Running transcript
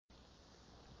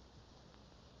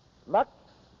Lux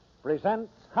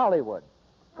presents Hollywood.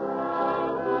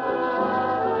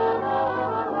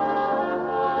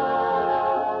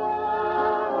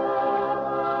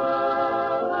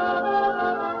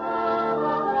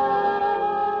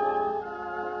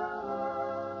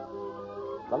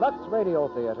 The Lux Radio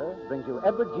Theater brings you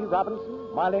Edward G. Robinson,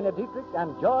 Marlene Dietrich,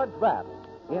 and George Rapp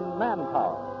in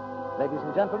Manpower. Ladies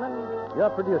and gentlemen, your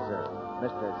producer,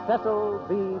 Mr. Cecil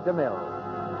B. DeMille.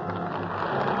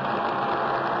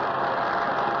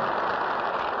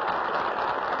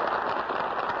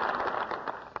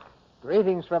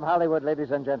 Greetings from Hollywood,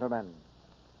 ladies and gentlemen.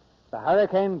 The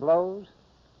hurricane blows,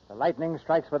 the lightning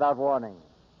strikes without warning,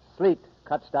 sleet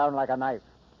cuts down like a knife,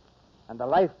 and the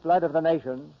lifeblood of the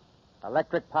nation,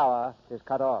 electric power, is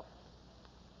cut off.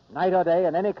 Night or day,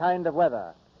 in any kind of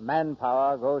weather,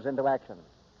 manpower goes into action.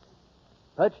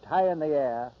 Perched high in the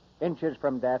air, inches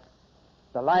from death,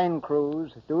 the line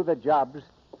crews do the jobs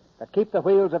that keep the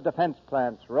wheels of defense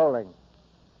plants rolling,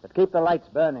 that keep the lights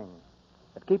burning,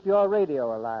 that keep your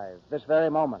radio alive this very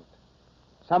moment.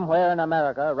 Somewhere in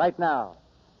America, right now,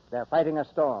 they're fighting a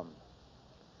storm.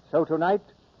 So tonight,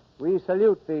 we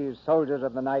salute these soldiers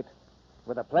of the night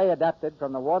with a play adapted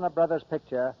from the Warner Brothers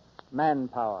picture,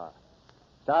 Manpower,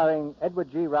 starring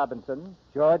Edward G. Robinson,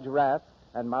 George Rapp,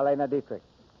 and Marlene Dietrich,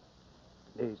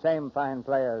 the same fine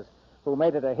players who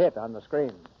made it a hit on the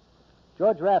screen.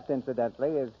 George Rapp,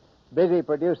 incidentally, is busy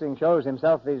producing shows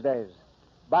himself these days,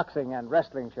 boxing and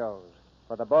wrestling shows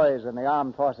for the boys in the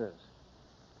armed forces.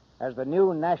 As the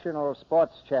new national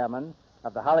sports chairman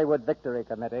of the Hollywood Victory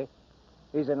Committee,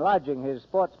 he's enlarging his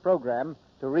sports program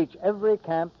to reach every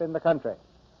camp in the country.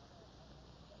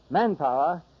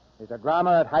 Manpower is a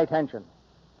drama at high tension,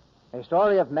 a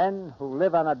story of men who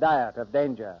live on a diet of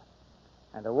danger,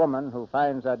 and a woman who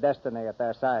finds her destiny at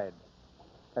their side.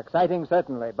 Exciting,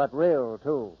 certainly, but real,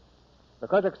 too,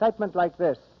 because excitement like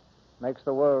this makes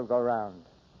the world go round.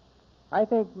 I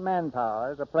think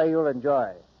Manpower is a play you'll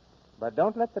enjoy, but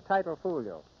don't let the title fool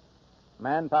you.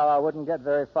 Manpower wouldn't get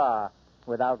very far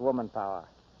without woman power.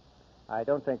 I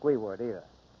don't think we would either.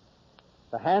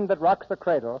 The hand that rocks the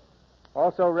cradle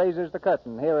also raises the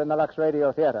curtain here in the Lux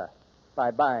Radio Theater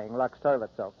by buying Lux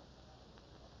toilet soap.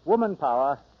 Woman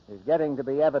power is getting to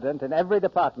be evident in every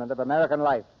department of American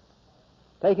life,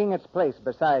 taking its place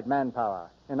beside manpower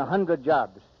in 100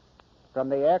 jobs, from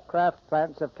the aircraft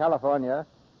plants of California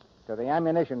to the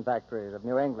ammunition factories of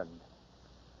New England.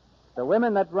 The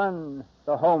women that run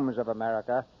the homes of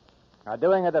America are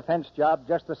doing a defense job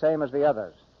just the same as the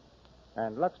others.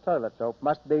 And Lux toilet soap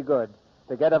must be good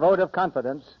to get a vote of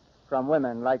confidence from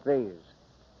women like these.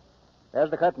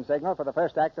 There's the curtain signal for the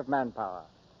first act of Manpower,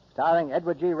 starring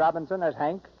Edward G. Robinson as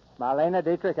Hank, Marlene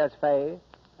Dietrich as Fay,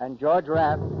 and George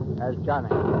Rapp as Johnny.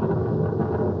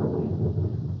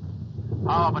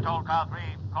 Power Patrol Car 3,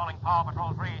 calling Power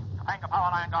Patrol 3. Topanga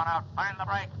power line gone out. Find the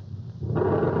break.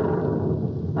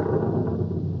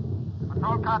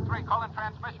 Patrol Car 3, calling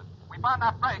transmission. We found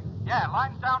that break. Yeah,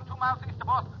 line's down 2 miles east of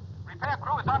Boston. Repair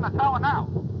crew is on the tower now.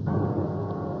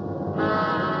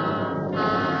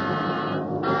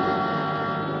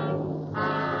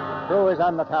 Crew is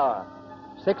on the tower.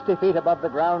 60 feet above the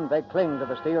ground, they cling to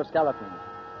the steel skeleton.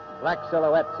 Black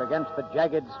silhouettes against the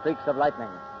jagged streaks of lightning.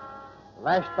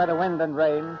 Lashed by the wind and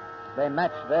rain, they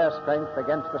match their strength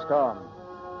against the storm.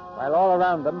 While all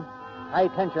around them,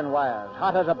 high-tension wires,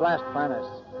 hot as a blast furnace,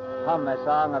 hum a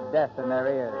song of death in their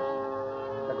ears.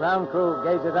 The ground crew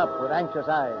gazes up with anxious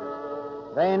eyes.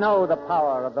 They know the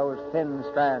power of those thin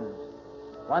strands.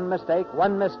 One mistake,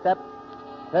 one misstep,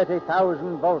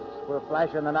 30,000 volts will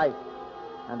flash in the night,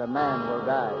 and a man will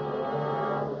die.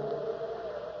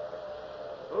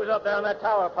 Who's up there on that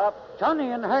tower, Pop?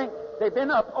 Johnny and Hank, they've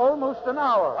been up almost an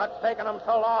hour. What's taking them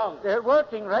so long? They're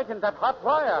working right in that hot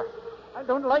wire. I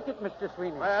don't like it, Mr.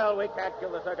 Sweeney. Well, we can't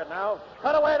kill the circuit now.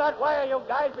 Cut away that wire, you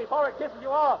guys, before it kisses you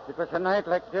off. It was a night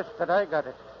like this that I got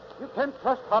it. You can't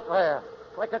trust hot wire.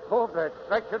 Like a cobra, it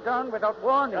strikes you down without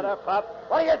warning. Shut up, Pop.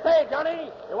 What do you say,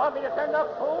 Johnny? You want me to send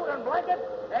up food and blankets?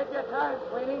 Take your time,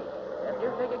 Sweeney. If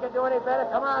you think you can do any better,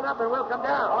 come on up and we'll come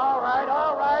down. All right,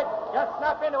 all right. Just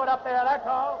snap into it up there, that's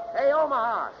all. Hey,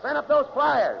 Omaha, send up those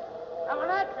flyers. Coming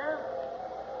at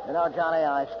you. You know, Johnny,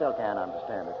 I still can't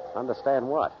understand it. Understand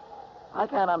what? I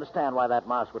can't understand why that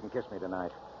mouse wouldn't kiss me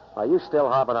tonight. Are you still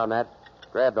hopping on that?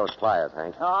 Grab those pliers,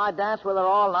 Hank. Oh, I danced with her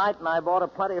all night, and I bought her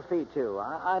plenty of feet, too.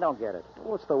 I don't get it.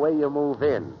 What's the way you move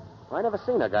in? I never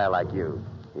seen a guy like you.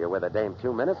 You're with a dame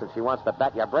 2 minutes, and she wants to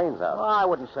bat your brains out. Oh, I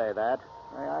wouldn't say that.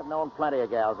 I've known plenty of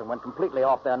gals that went completely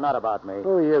off their nut about me.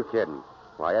 Who are you kidding?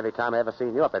 Why, every time I ever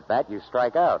seen you up at bat, you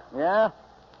strike out. Yeah?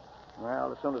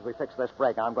 Well, as soon as we fix this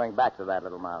break, I'm going back to that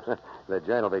little mouse. The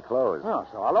joint will be closed. Oh,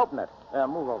 so I'll open it.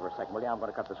 Move over a second, will you? I'm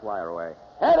going to cut this wire away.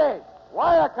 Eddie!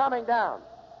 Wire coming down.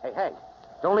 Hey,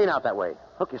 don't lean out that way.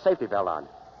 Hook your safety belt on.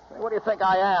 Hey, what do you think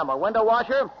I am, a window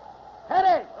washer?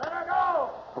 Eddie! Let her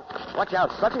go! Watch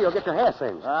out, sucker. You'll get your hair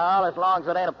singed. Well, as long as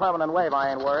it ain't a permanent wave,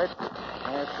 I ain't worried.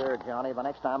 Yes, sir, Johnny. The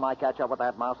next time I catch up with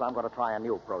that mouse, I'm going to try a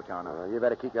new approach on her. You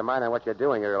better keep your mind on what you're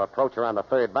doing, or you'll approach her on the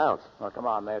third bounce. Well, come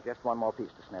on, there's just one more piece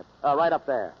to snip. Right up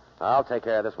there. I'll take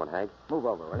care of this one, Hank. Move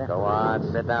over, will you? Go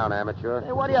on, sit down, amateur.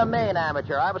 Hey, what do you mean,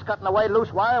 amateur? I was cutting away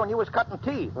loose wire when you was cutting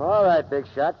teeth. All right, big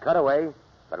shot. Cut away.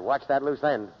 But watch that loose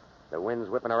end. The wind's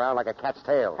whipping around like a cat's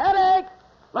tail. Headache!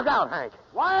 Look out, Hank.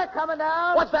 Wire coming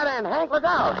down. What's that end, Hank? Look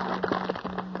out.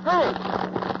 Hank!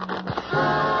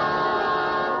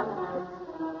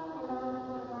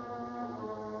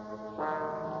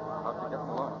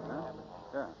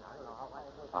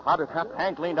 How'd it happen?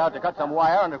 Hank leaned out to cut some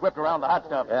wire and it whipped around the hot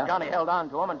stuff. Yeah? Johnny held on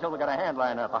to him until we got a hand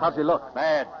line up. How's he look?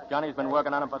 Bad. Johnny's been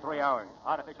working on him for 3 hours.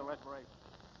 Artificial respiration.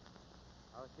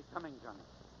 How's he coming, Johnny?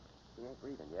 He ain't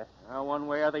breathing yet. One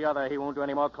way or the other, he won't do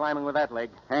any more climbing with that leg.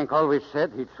 Hank always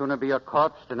said he'd sooner be a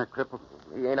corpse than a cripple.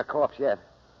 He ain't a corpse yet.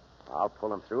 I'll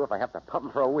pull him through if I have to pump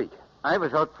him for a week. I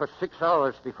was out for 6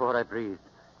 hours before I breathed.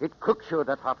 It cooks you,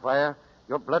 that hot wire.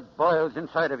 Your blood boils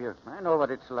inside of you. I know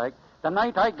what it's like. The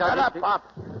night I got Shut it... up,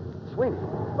 Pop. Sweeney,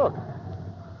 look.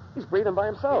 He's breathing by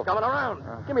himself. He's coming around.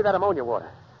 Give me that ammonia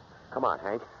water. Come on,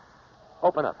 Hank.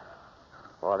 Open up.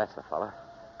 Oh, that's the fella.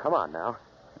 Come on now.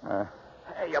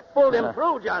 Hey, you pulled him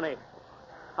through, Johnny.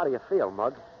 How do you feel,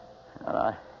 Mug? And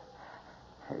I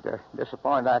hate to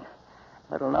disappoint that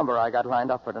little number I got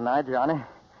lined up for tonight, Johnny.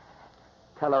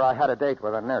 Tell her I had a date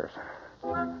with a nurse.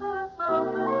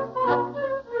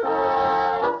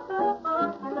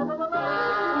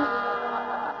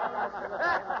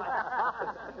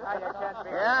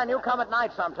 Yeah, and you come at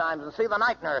night sometimes and see the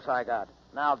night nurse I got.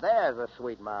 Now, there's a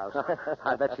sweet mouse.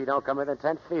 I bet she don't come within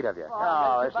 10 feet of you.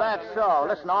 Oh, is that so?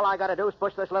 Listen, all I got to do is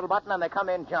push this little button and they come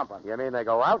in jumping. You mean they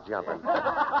go out jumping? Did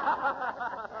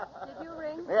you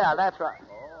ring? Yeah, that's right.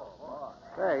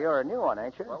 Say, you're a new one,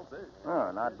 ain't you?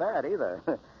 Oh, not bad either.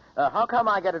 How come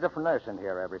I get a different nurse in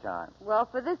here every time? Well,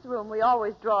 for this room, we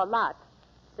always draw lots.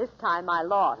 This time I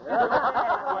lost.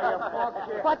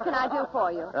 What can I do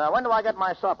for you? When do I get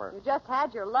my supper? You just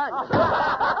had your lunch.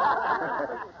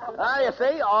 You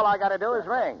see, all I got to do is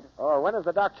ring. Oh, when is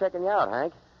the doc checking you out,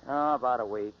 Hank? Oh, about a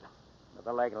week. But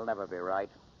the leg will never be right.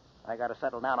 I got to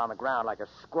settle down on the ground like a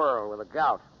squirrel with a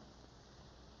gout.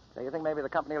 So you think maybe the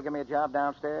company will give me a job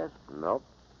downstairs? Nope.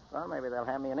 Well, maybe they'll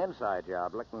have me an inside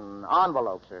job, licking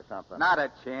envelopes or something. Not a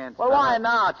chance. Well, why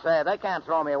not, say? They can't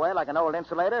throw me away like an old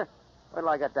insulator. Wait till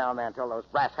I get down there and tell those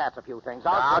brass hats a few things.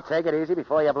 I'll take it easy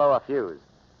before you blow a fuse.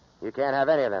 You can't have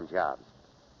any of them jobs.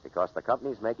 Because the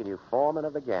company's making you foreman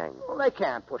of the gang. Well, they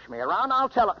can't push me around. I'll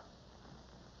tell her.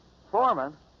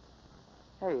 Foreman?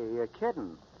 Hey, you're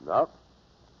kidding. Nope.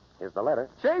 Here's the letter.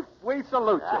 Chief, we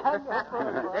salute you.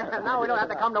 Now we don't have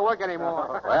to come to work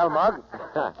anymore. Well, Mug,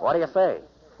 what do you say?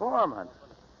 Foreman?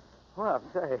 Well,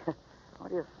 say, what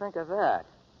do you think of that?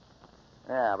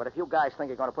 Yeah, but if you guys think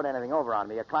you're going to put anything over on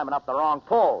me, you're climbing up the wrong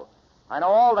pole. I know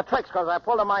all the tricks because I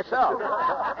pulled them myself.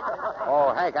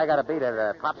 Oh, Hank, I got to beat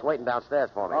it. Pop's waiting downstairs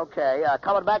for me. Okay,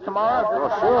 coming back tomorrow? Oh,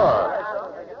 sure.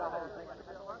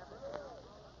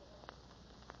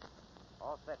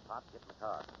 All set, Pop. Get in the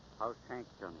car. How's Hank,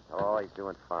 Johnny? Oh, he's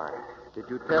doing fine. Did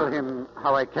you tell him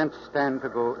how I can't stand to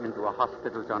go into a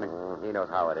hospital, Johnny? He knows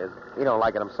how it is. He don't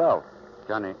like it himself.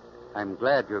 Johnny, I'm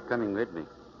glad you're coming with me.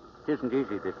 It isn't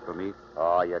easy, this, for me.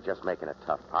 Oh, you're just making it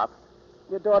tough, Pop.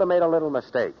 Your daughter made a little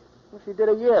mistake. Well, she did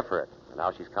a year for it, and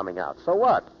now she's coming out. So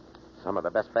what? Some of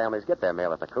the best families get their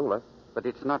mail at the cooler. But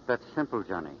it's not that simple,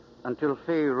 Johnny. Until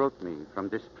Fay wrote me from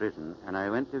this prison and I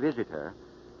went to visit her,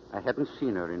 I hadn't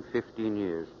seen her in 15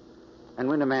 years. And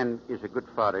when a man is a good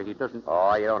father, he doesn't...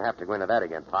 Oh, you don't have to go into that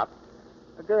again, Pop.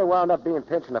 The girl wound up being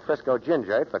pinched in the Frisco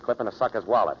ginger for clipping a sucker's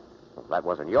wallet. Well, that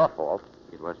wasn't your fault.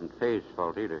 It wasn't Fay's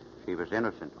fault either. She was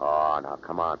innocent. Oh, now,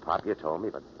 come on, Pop. You told me.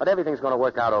 But everything's going to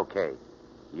work out okay.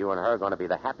 You and her are going to be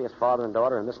the happiest father and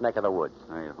daughter in this neck of the woods.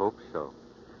 I hope so.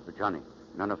 But, Johnny,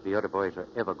 none of the other boys are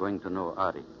ever going to know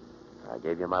Artie. I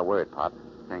gave you my word, Pop.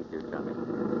 Thank you, Johnny.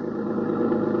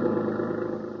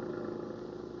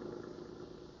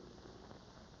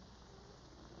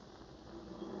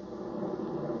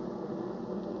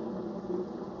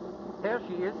 There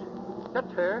she is.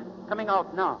 That's her, coming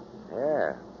out now.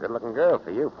 Yeah, good-looking girl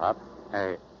for you, Pop.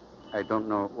 I don't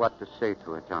know what to say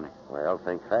to her, Johnny. Well,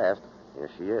 think fast. Here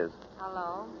she is.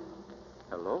 Hello?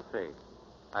 Hello, Fay.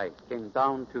 I came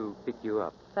down to pick you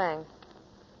up. Thanks.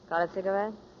 Got a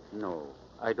cigarette? No,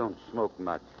 I don't smoke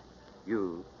much.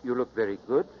 You look very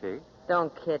good, Faye.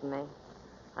 Don't kid me.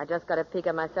 I just got a peek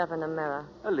at myself in the mirror.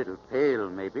 A little pale,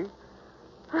 maybe.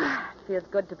 It feels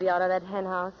good to be out of that hen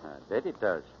house. I bet it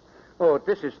does. Oh,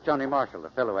 this is Johnny Marshall, the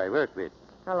fellow I work with.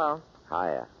 Hello.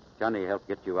 Hiya. Johnny helped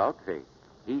get you out, Faye.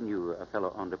 He knew a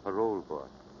fellow on the parole board.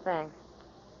 Thanks.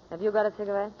 Have you got a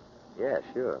cigarette? Yeah,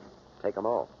 sure. Take 'em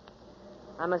all.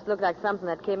 I must look like something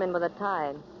that came in with a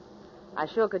tide. I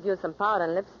sure could use some powder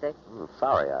and lipstick.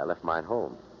 Sorry, I left mine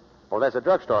home. Well, there's a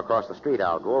drugstore across the street.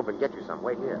 I'll go over and get you some.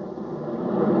 Wait here.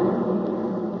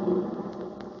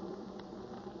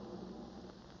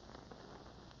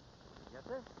 Yes,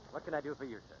 sir? What can I do for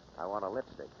you, sir? I want a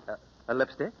lipstick. A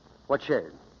lipstick? What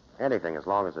shade? Anything as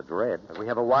long as it's red. We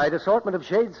have a wide assortment of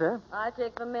shades, sir. I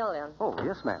take vermilion. Oh,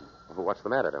 yes, ma'am. Well, what's the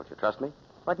matter? Don't you trust me?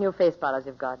 What new face powders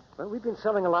you've got? Well, we've been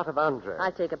selling a lot of Andre. I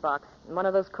take a box, and one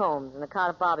of those combs, and a cart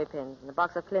of bobby pins, and a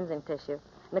box of cleansing tissue,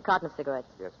 and a carton of cigarettes.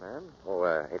 Yes, ma'am. Oh,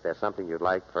 ain't there something you'd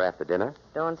like for after dinner?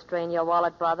 Don't strain your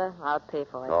wallet, brother. I'll pay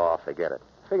for it. Oh, forget it.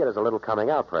 Figured as a little coming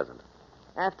out present.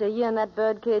 After a year in that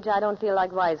bird cage, I don't feel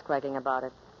like wisecracking about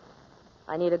it.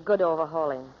 I need a good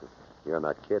overhauling. You're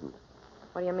not kidding.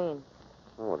 What do you mean?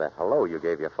 Oh, that hello you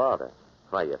gave your father.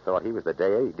 Why, you thought he was the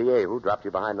DA who dropped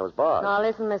you behind those bars. Now,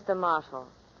 listen, Mr. Marshall.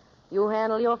 You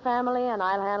handle your family, and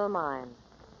I'll handle mine.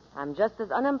 I'm just as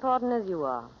unimportant as you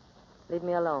are. Leave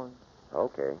me alone.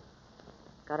 Okay.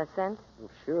 Got a cent?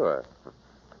 Sure. But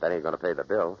that ain't going to pay the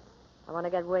bill. I want to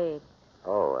get weighed.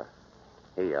 Oh,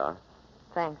 here you are.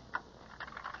 Thanks.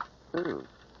 You're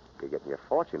getting your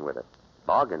fortune with it.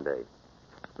 Bargain day.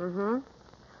 Mm-hmm.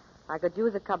 I could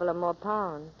use a couple of more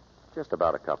pounds. Just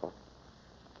about a couple.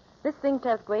 This thing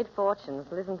tells great fortunes.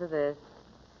 Listen to this.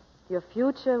 Your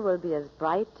future will be as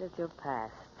bright as your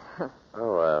past.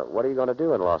 What are you going to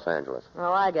do in Los Angeles?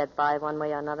 Oh, I get by one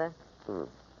way or another.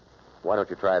 Why don't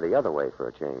you try the other way for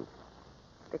a change?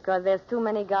 Because there's too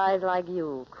many guys like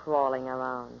you crawling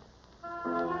around.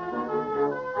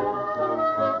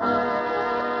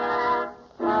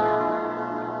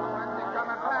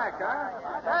 Coming back, huh?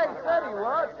 Hey, said he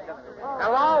was.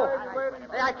 Hello?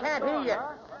 Hey, I can't hear you.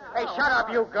 Hey, shut up,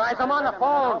 you guys. I'm on the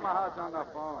phone. Omaha's on the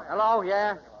phone. Hello,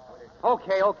 yeah?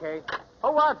 Okay.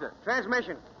 Who was it?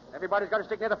 Transmission. Everybody's got to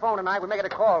stick near the phone tonight. We're making a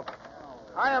call.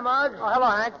 Hiya, Muggs. Oh, hello,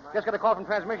 Hank. Just got a call from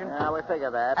transmission. Yeah, we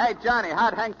figure that. Hey, Johnny,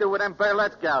 how'd Hank do with them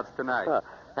Burlette scouts tonight?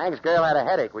 Hank's girl had a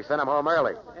headache. We sent him home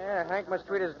early. Yeah, Hank must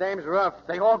treat his dames rough.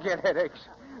 They all get headaches.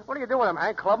 What do you do with them,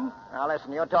 Hank? Club them? Now,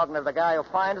 listen, you're talking to the guy who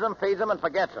finds them, feeds them, and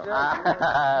forgets them.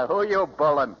 Who you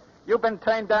bulling? You've been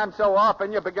turned down so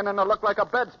often, you're beginning to look like a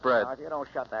bedspread. Now, if you don't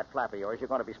shut that flap of yours, you're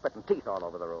going to be spitting teeth all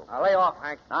over the room. Now, lay off,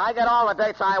 Hank. Now, I get all the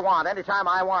dates I want, anytime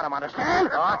I want them,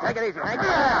 understand? Oh, take it easy, Hank.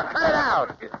 Yeah, cut it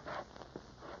out.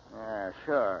 Yeah,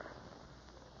 sure.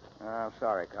 I'm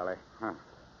sorry, Cully. Huh.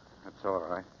 That's all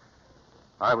right.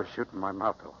 I was shooting my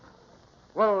mouth off.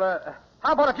 Well,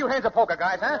 how about a few hands of poker,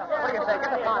 guys, huh? What do you say?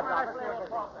 Get the cards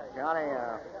out. Johnny,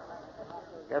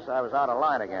 guess I was out of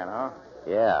line again, huh?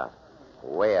 Yeah.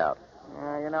 Way out.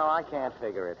 Yeah, I can't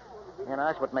figure it.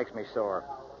 That's what makes me sore.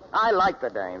 I like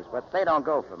the dames, but they don't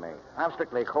go for me. I'm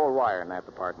strictly cold wire in that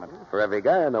department. For every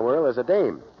guy in the world is a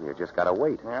dame. You just got to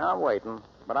wait. Yeah, I'm waiting.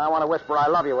 But I want to whisper I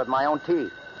love you with my own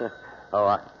teeth.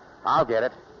 I'll get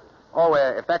it. Oh,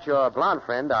 if that's your blonde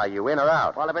friend, are you in or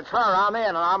out? Well, if it's her, I'm in,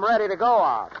 and I'm ready to go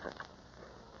out.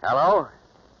 Hello?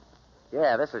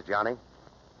 Yeah, this is Johnny.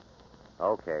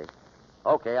 Okay,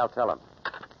 I'll tell him.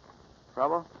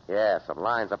 Trouble? Yeah, some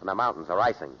lines up in the mountains are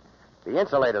icing. The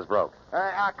insulator's broke.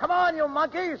 Come on, you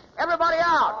monkeys. Everybody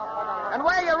out. And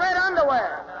wear your red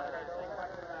underwear.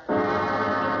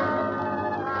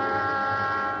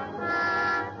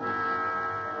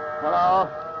 Hello?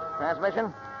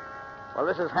 Transmission? Well,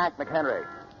 this is Hank McHenry.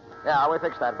 Yeah, we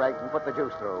fixed that break and put the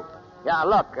juice through. Yeah,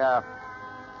 look,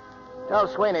 tell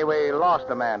Sweeney we lost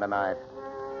a man tonight.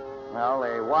 Well,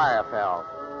 the wire fell.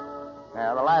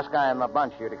 Yeah, the last guy in the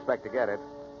bunch you'd expect to get it.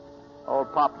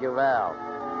 Old Pop Duval.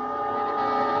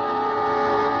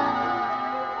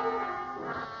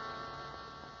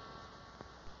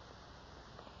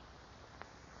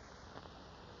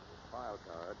 File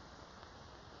card.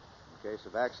 In case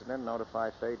of accident, notify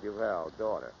Faye Duval,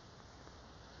 daughter.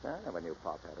 I never knew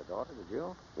Pop had a daughter, did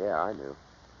you? Yeah, I knew.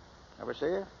 Ever see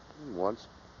her? Once.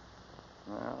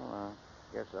 Well,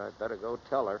 guess I'd better go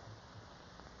tell her.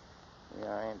 Yeah,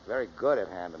 I ain't very good at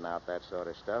handing out that sort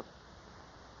of stuff.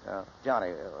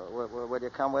 Johnny, will you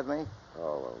come with me?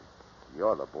 Oh, well,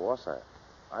 you're the boss.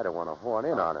 I don't want to horn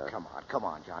in on her. Come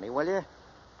on, Johnny, will you?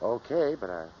 Okay, but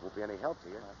I won't be any help to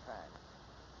you. Thanks.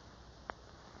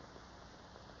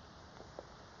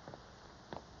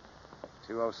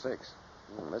 206.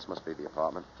 This must be the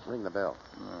apartment. Ring the bell.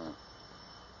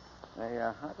 Hey,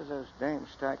 how does those dames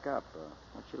stack up?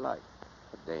 What's she like?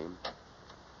 A dame.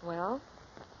 Well?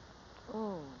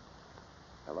 Oh,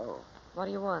 Hello. what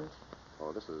do you want?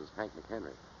 Oh, this is Hank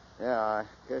McHenry. Yeah, I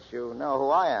guess you know who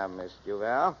I am, Miss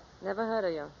Duval. Never heard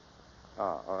of you.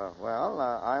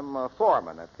 I'm a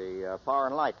foreman at the Power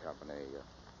and Light Company.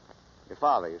 Your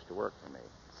father used to work for me.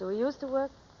 So he used to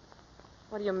work?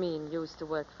 What do you mean, used to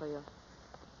work for you?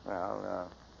 Well,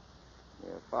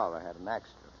 your father had an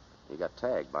accident. He got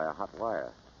tagged by a hot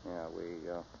wire. Yeah, we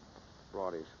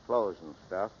brought his clothes and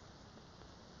stuff.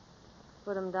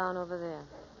 Put him down over there.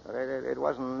 But it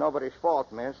wasn't nobody's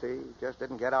fault, miss. He just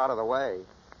didn't get out of the way.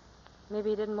 Maybe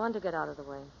he didn't want to get out of the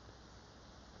way.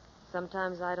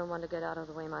 Sometimes I don't want to get out of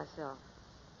the way myself.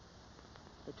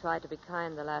 He tried to be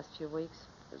kind the last few weeks.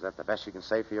 Is that the best you can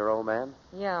say for your old man?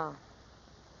 Yeah.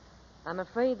 I'm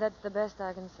afraid that's the best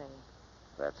I can say.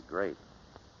 That's great.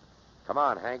 Come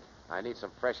on, Hank. I need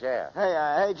some fresh air.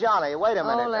 Hey, Johnny, wait a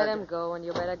minute. Oh, let him go, and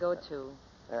you better go, too.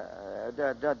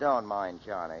 Don't mind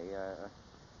Johnny.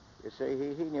 You see,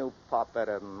 he knew Pop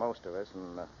better than most of us,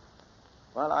 and,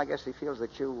 well, I guess he feels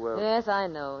that you, Yes, I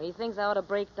know. He thinks I ought to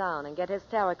break down and get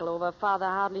hysterical over a father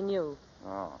I hardly knew.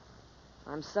 Oh.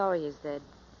 I'm sorry he's dead.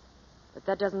 But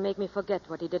that doesn't make me forget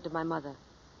what he did to my mother.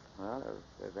 Well, if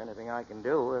there's anything I can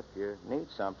do, if you need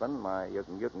something,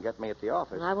 you can get me at the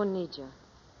office. I wouldn't need you.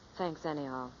 Thanks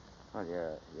anyhow. Well,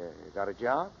 you got a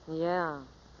job? Yeah.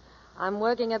 I'm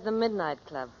working at the Midnight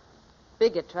Club.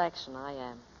 Big attraction, I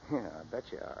am. Yeah, I bet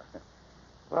you are.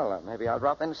 Well, maybe I'll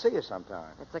drop in and see you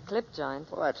sometime. It's a clip joint.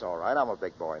 Well, that's all right. I'm a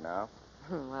big boy now.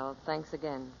 Well, thanks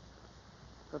again.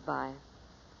 Goodbye.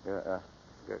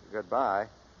 Goodbye.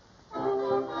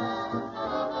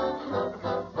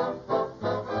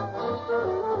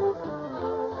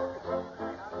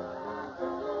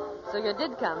 So you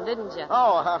did come, didn't you?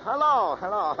 Oh,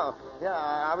 hello. Yeah,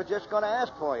 I was just going to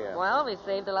ask for you. Well, we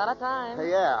saved a lot of time.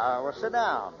 Well, sit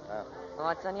down.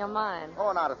 What's on your mind?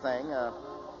 Oh, not a thing.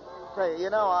 Say,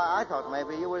 I thought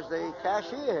maybe you was the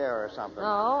cashier here or something.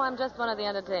 No, I'm just one of the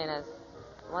entertainers.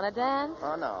 Want to dance?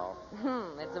 Oh, no.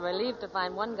 It's a relief to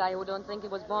find one guy who don't think he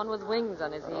was born with wings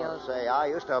on his heels. Say, I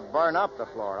used to burn up the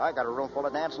floor. I got a room full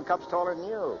of dancing cups taller than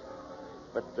you.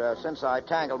 But since I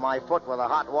tangled my foot with a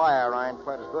hot wire, I ain't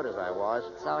quite as good as I was.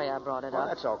 Sorry I brought it Well, up.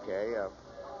 that's okay.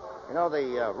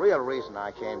 The real reason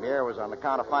I came here was on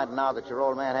account of finding out that your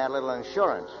old man had a little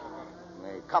insurance. And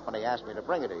the company asked me to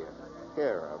bring it to you.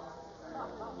 Here,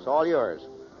 it's all yours.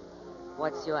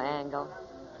 What's your angle?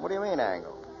 What do you mean,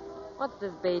 angle? What's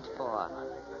this bait for?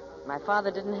 My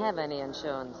father didn't have any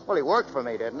insurance. Well, he worked for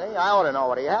me, didn't he? I ought to know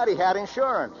what he had. He had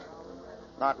insurance.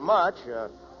 Not much.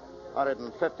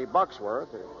 $150 worth.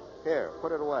 Here,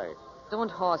 put it away.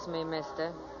 Don't horse me,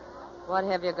 mister. What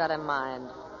have you got in mind?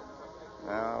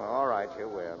 Well, all right, you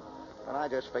win. And I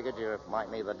just figured you might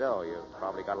need the dough. You've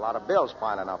probably got a lot of bills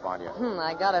piling up on you.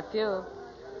 I got a few.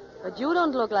 But you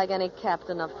don't look like any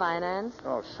captain of finance.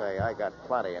 Oh, say, I got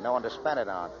plenty, and no one to spend it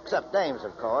on. Except dames,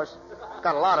 of course.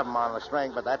 Got a lot of them on the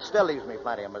string, but that still leaves me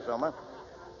plenty of Mazuma.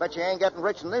 Bet you ain't getting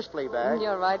rich in this flea bag.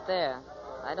 You're right there.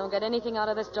 I don't get anything out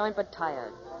of this joint but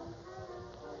tired.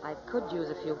 I could use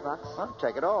a few bucks. Well,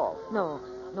 take it all.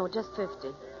 No, just 50.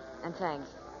 And thanks.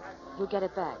 You get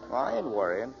it back. Well, I ain't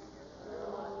worrying.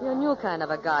 You're a new kind of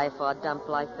a guy for a dump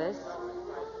like this.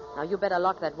 Now, you better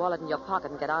lock that wallet in your pocket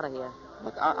and get out of here.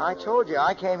 Look, I told you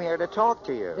I came here to talk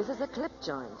to you. This is a clip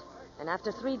joint. And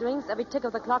after 3 drinks, every tick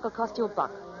of the clock will cost you $1.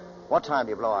 What time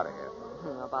do you blow out of here?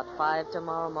 About 5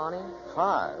 tomorrow morning.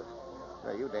 5?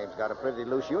 Well, you dames got a pretty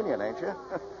loose union, ain't you?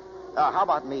 How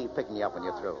about me picking you up when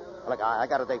you're through? Look, I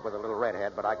got a date with a little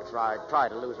redhead, but I could try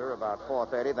to lose her about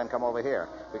 4:30, then come over here.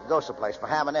 We could go someplace for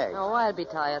ham and eggs. Oh, I'll be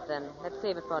tired then. Let's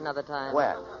save it for another time.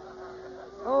 When?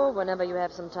 Oh, whenever you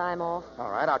have some time off.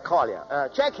 All right, I'll call you.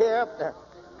 Check here.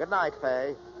 Good night,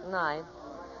 Faye. Night.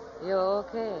 You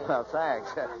okay? Well,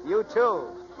 thanks. You too.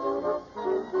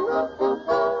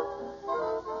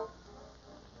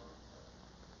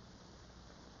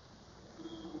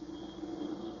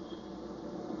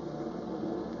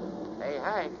 Hey,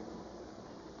 Hank.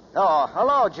 Oh,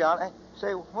 hello, John. Hey,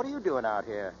 say, what are you doing out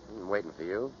here? I'm waiting for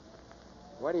you.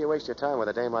 Why do you waste your time with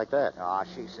a dame like that?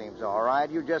 She seems all right.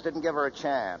 You just didn't give her a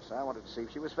chance. I wanted to see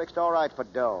if she was fixed all right for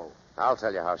dough. I'll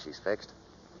tell you how she's fixed.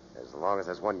 As long as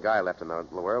there's one guy left in the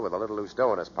world with a little loose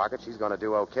dough in his pocket, she's going to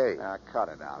do okay. Now, cut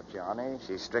it out, Johnny.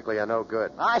 She's strictly a no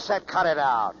good. I said cut it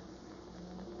out.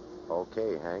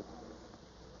 Okay, Hank.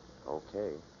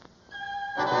 Okay.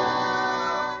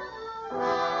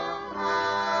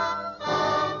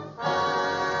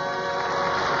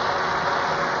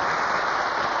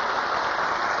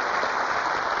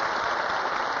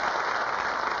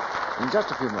 In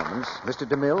just a few moments, Mr.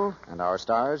 DeMille and our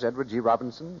stars, Edward G.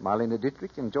 Robinson, Marlene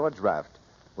Dietrich, and George Raft,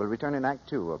 will return in Act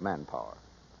Two of Manpower.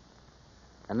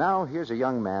 And now, here's a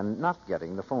young man not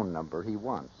getting the phone number he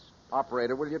wants.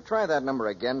 Operator, will you try that number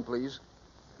again, please?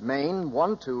 Maine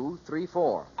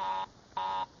 1234.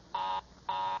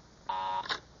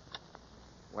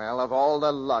 Well, of all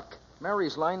the luck,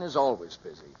 Mary's line is always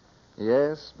busy.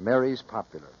 Yes, Mary's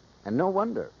popular. And no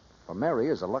wonder, for Mary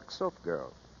is a Lux soap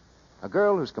girl. A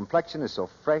girl whose complexion is so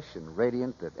fresh and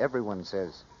radiant that everyone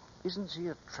says, "Isn't she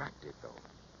attractive, though?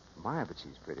 My, but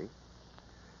she's pretty."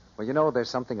 Well, you know, there's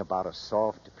something about a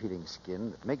soft, appealing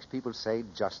skin that makes people say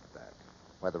just that,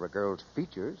 whether a girl's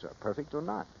features are perfect or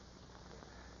not.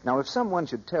 Now, if someone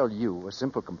should tell you a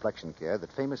simple complexion care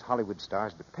that famous Hollywood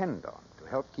stars depend on to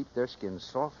help keep their skin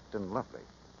soft and lovely,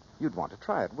 you'd want to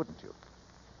try it, wouldn't you?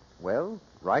 Well,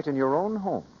 right in your own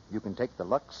home, you can take the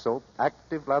Lux Soap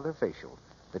Active Lather Facial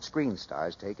that screen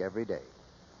stars take every day.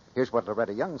 Here's what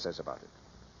Loretta Young says about it.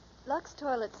 Lux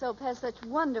toilet soap has such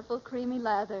wonderful creamy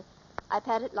lather. I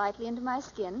pat it lightly into my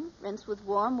skin, rinse with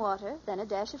warm water, then a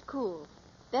dash of cool.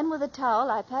 Then with a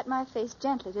towel, I pat my face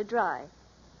gently to dry.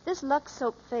 This Lux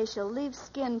Soap facial leaves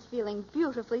skin feeling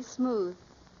beautifully smooth.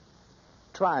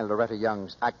 Try Loretta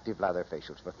Young's Active Lather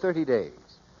Facials for 30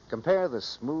 days. Compare the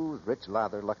smooth, rich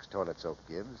lather Lux Toilet Soap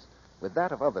gives with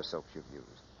that of other soaps you've used.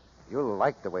 You'll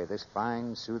like the way this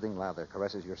fine, soothing lather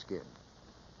caresses your skin.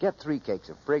 Get 3 cakes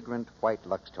of fragrant, white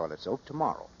Lux Toilet Soap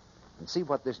tomorrow and see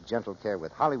what this gentle care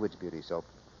with Hollywood's beauty soap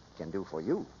can do for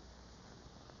you.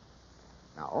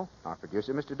 Now, our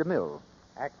producer, Mr. DeMille.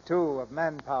 Act Two of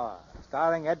Manpower,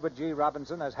 starring Edward G.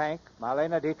 Robinson as Hank,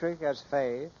 Marlene Dietrich as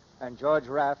Fay, and George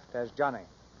Raft as Johnny.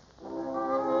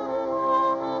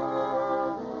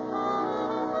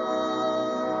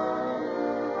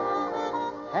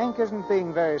 Hank isn't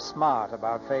being very smart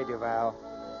about Fay Duval.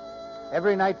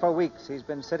 Every night for weeks, he's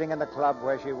been sitting in the club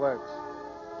where she works.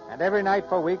 And every night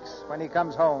for weeks, when he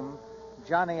comes home,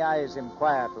 Johnny eyes him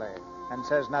quietly and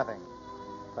says nothing.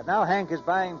 But now Hank is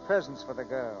buying presents for the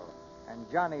girl, and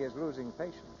Johnny is losing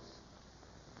patience.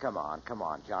 Come on,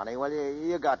 Johnny. Well,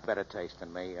 you got better taste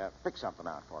than me. Pick something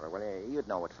out for her, will you? You'd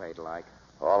know what Fay'd like.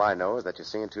 All I know is that you're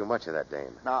seeing too much of that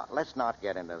dame. Now, let's not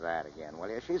get into that again, will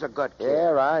you? She's a good kid.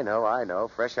 Yeah, I know.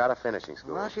 Fresh out of finishing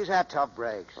school. Well, she's had tough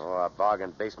breaks. Oh, a bargain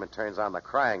basement turns on the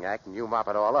crying act and you mop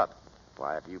it all up.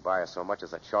 Why, if you buy her so much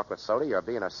as a chocolate soda, you're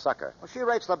being a sucker. Well, she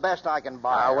rates the best I can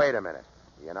buy. Now, her. wait a minute.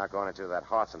 You're not going into that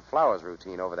hearts and flowers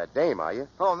routine over that dame, are you?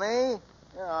 Oh, me?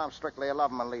 Yeah, I'm strictly a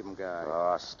love 'em and leave 'em guy.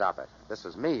 Oh, stop it. This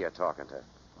is me you're talking to.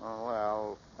 Oh,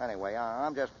 well, anyway,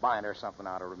 I'm just buying her something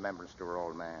out of remembrance to her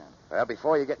old man. Well,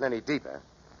 before you get any deeper,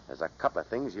 there's a couple of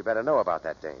things you better know about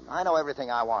that dame. I know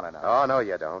everything I want to know. Oh, no,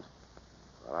 you don't.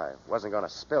 Well, I wasn't going to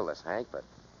spill this, Hank, but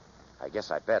I guess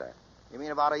I better. You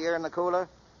mean about a year in the cooler?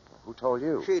 Who told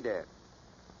you? She did.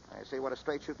 You see what a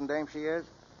straight-shooting dame she is?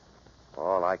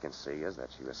 All I can see is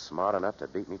that she was smart enough to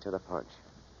beat me to the punch.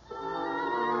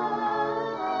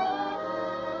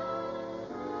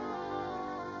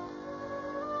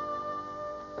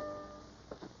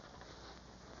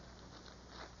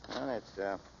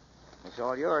 Well, it's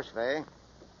all yours, Fay.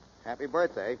 Happy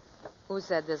birthday. Who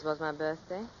said this was my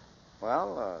birthday?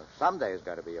 Well, someday's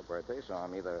got to be your birthday, so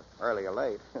I'm either early or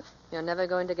late. You're never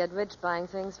going to get rich buying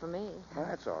things for me. Well,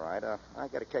 that's all right. I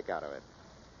get a kick out of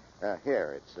it.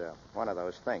 Here, it's one of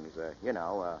those things, a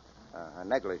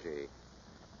negligee.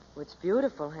 It's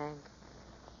beautiful, Hank.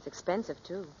 It's expensive,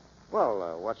 too.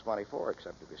 Well, what's money for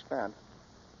except to be spent?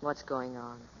 What's going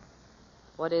on?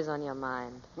 What is on your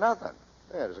mind? Nothing.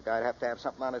 Yeah, does a guy have to have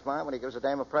something on his mind when he gives a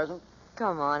dame a present?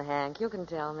 Come on, Hank. You can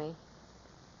tell me.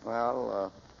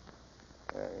 Well,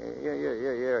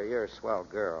 you're a swell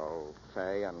girl,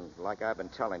 Fay, and like I've been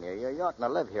telling you, you oughtn't to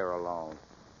live here alone.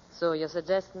 So you're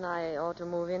suggesting I ought to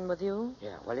move in with you?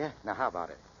 Yeah, will you? Now, how about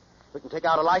it? We can take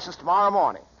out a license tomorrow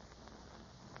morning.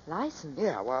 License?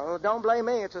 Yeah, well, don't blame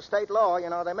me. It's a state law. You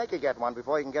know, they make you get one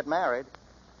before you can get married.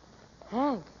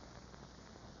 Hank,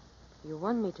 you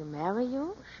want me to marry you?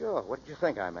 Well, sure. What did you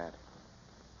think I meant?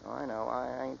 Oh, I know.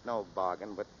 I ain't no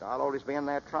bargain, but I'll always be in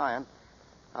there trying.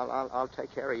 I'll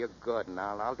take care of you good, and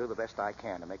I'll do the best I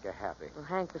can to make you happy. Well,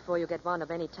 Hank, before you get wound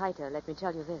up any tighter, let me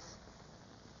tell you this.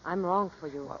 I'm wrong for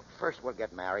you. Well, first we'll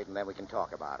get married, and then we can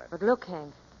talk about it. But look,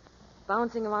 Hank,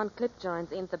 bouncing around clip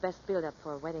joints ain't the best build-up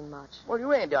for a wedding march. Well,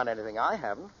 you ain't done anything I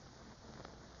haven't.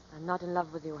 I'm not in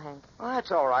love with you, Hank. Well,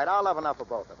 that's all right. I'll have enough of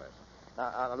both of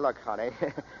us. Look, honey,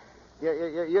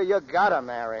 you gotta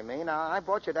marry me. Now, I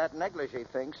bought you that negligee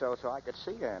thing so I could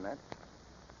see you in it.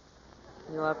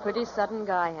 You're a pretty sudden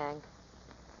guy, Hank.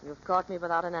 You've caught me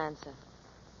without an answer.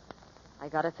 I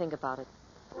gotta think about it.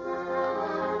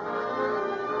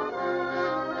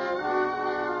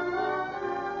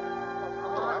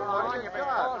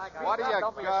 What do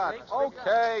you got?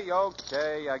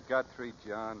 Okay, I got 3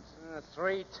 Johns.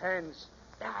 3 10s.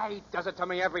 He does it to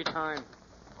me every time.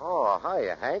 Oh,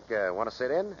 hiya, Hank. Want to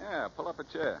sit in? Yeah, pull up a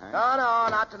chair, Hank. No,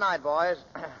 not tonight, boys.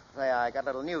 Say, I got a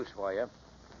little news for you.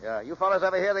 You fellas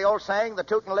ever hear the old saying, the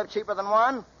two can live cheaper than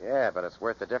one? Yeah, but it's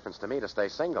worth the difference to me to stay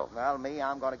single. Well,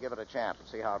 I'm going to give it a chance and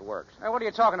see how it works. Hey, what are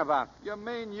you talking about? You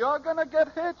mean you're gonna get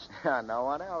hitched? No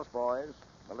one else, boys.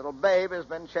 The little babe has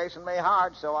been chasing me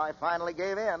hard, so I finally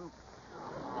gave in.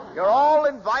 You're all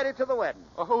invited to the wedding.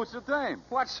 Well, who's the dame?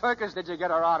 What circus did you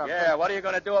get her out of? Yeah, what are you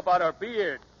going to do about her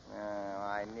beard?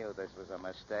 I knew this was a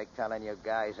mistake, telling you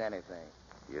guys anything.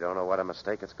 You don't know what a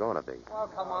mistake it's going to be. Well,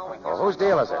 come on. Oh, whose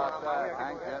deal is it?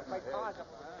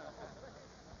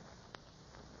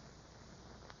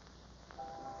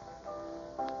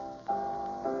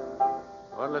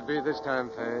 What'll it be this time,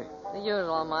 Fay? The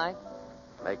usual, Mike.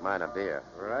 Make mine a beer.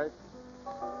 Right?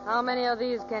 How many of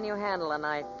these can you handle a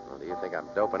night? Well, do you think I'm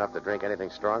dope enough to drink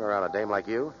anything strong around a dame like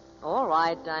you? All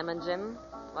right, Diamond Jim.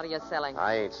 What are you selling?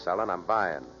 I ain't selling, I'm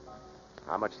buying.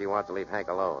 How much do you want to leave Hank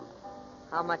alone?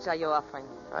 How much are you offering?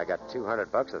 I got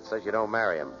 $200 that says you don't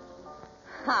marry him.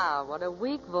 Ha, what a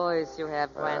weak voice you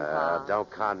have, Grandpa. Don't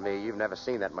con me. You've never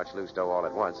seen that much loose dough all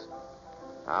at once.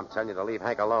 I'm telling you to leave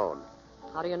Hank alone.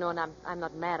 How do you know I'm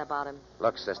not mad about him?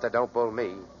 Look, sister, don't bull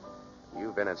me.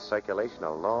 You've been in circulation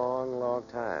a long, long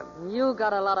time. You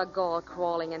got a lot of gall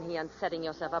crawling in here and setting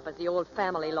yourself up as the old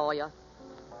family lawyer.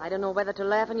 I don't know whether to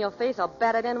laugh in your face or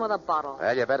bat it in with a bottle.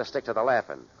 Well, you better stick to the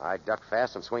laughing. I duck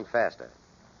fast and swing faster.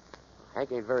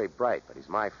 Hank ain't very bright, but he's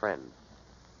my friend.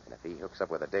 And if he hooks up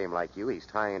with a dame like you, he's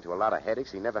tying into a lot of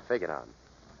headaches he never figured on.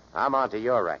 I'm onto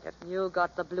your racket. You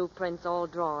got the blueprints all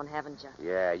drawn, haven't you?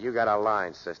 Yeah, you got a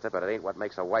line, sister, but it ain't what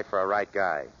makes a wife for a right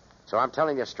guy. So I'm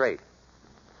telling you straight.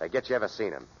 Forget you ever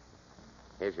seen him.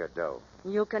 Here's your dough.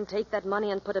 You can take that money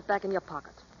and put it back in your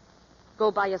pocket. Go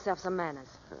buy yourself some manners.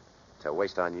 To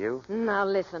waste on you? Now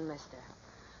listen, mister.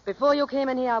 Before you came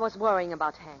in here, I was worrying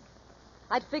about Hank.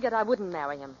 I'd figured I wouldn't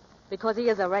marry him because he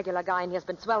is a regular guy and he has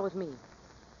been swell with me.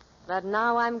 But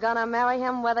now I'm gonna marry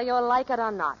him whether you like it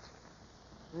or not.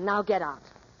 Now get out.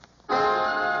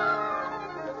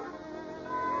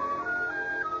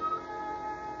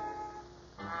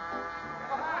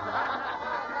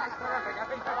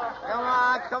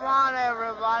 Come on,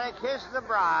 everybody. Kiss the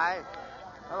bride.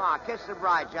 Come on, kiss the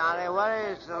bride, Johnny. What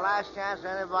is the last chance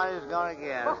anybody's going to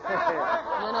get?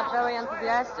 You're not very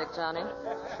enthusiastic, Johnny.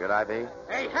 Should I be?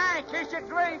 Hey, Hank, kiss your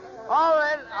drink. Hold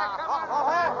it.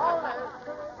 Hold it.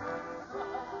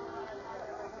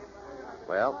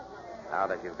 Well, now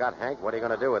that you've got Hank, what are you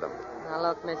going to do with him? Now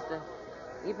look, mister.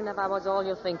 Even if I was all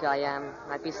you think I am,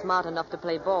 I'd be smart enough to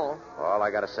play ball. All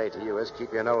I got to say to you is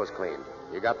keep your nose clean.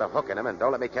 You got the hook in him, and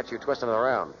don't let me catch you twisting it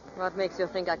around. What makes you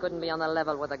think I couldn't be on the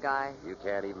level with a guy? You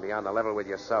can't even be on the level with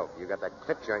yourself. You got that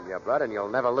clip joint in your blood, and you'll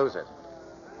never lose it.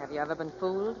 Have you ever been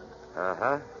fooled?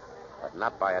 Uh-huh. But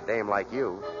not by a dame like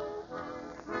you.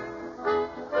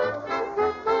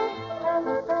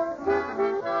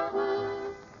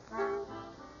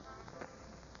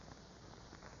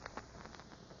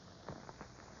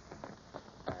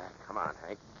 Come on,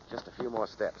 Hank. Just a few more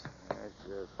steps.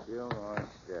 Just a few more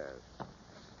steps.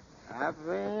 Happy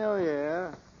New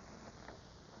Year.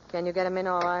 Can you get him in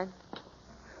all right?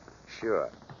 Sure.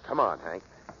 Come on, Hank.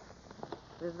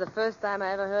 This is the first time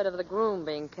I ever heard of the groom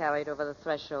being carried over the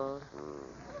threshold.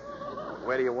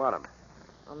 Where do you want him?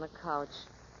 On the couch.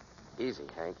 Easy,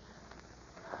 Hank.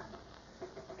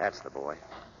 That's the boy.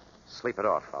 Sleep it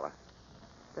off, fella.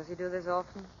 Does he do this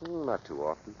often? Not too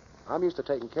often. I'm used to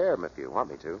taking care of him if you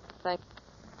want me to. Thank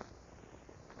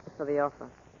you for the offer.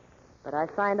 But I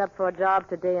signed up for a job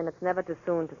today, and it's never too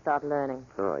soon to start learning.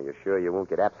 Oh, you sure you won't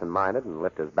get absent-minded and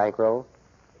lift his bankroll?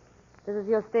 This is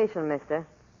your station, mister.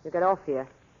 You get off here.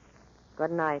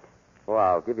 Good night. Well,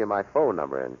 I'll give you my phone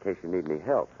number in case you need any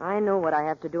help. I know what I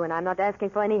have to do, and I'm not asking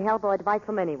for any help or advice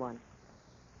from anyone.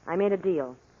 I made a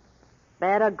deal.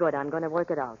 Bad or good, I'm going to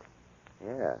work it out.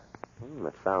 Yeah.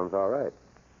 That sounds all right.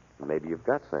 Maybe you've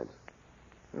got sense.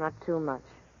 Not too much.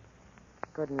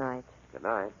 Good night. Good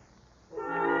night.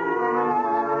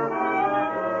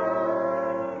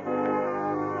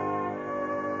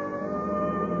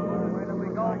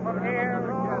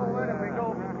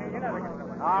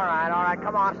 All right.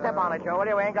 Come on, step on it, Joe.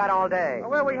 We ain't got all day.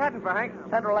 Well, we hadn't looking for, Hank?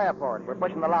 Central Airport. We're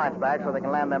pushing the lines back so they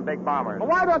can land them big bombers. Well,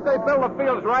 why don't they build the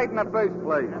fields right in the first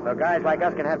place? So guys like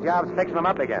us can have jobs fixing them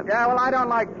up again. Yeah, well, I don't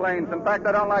like planes. In fact,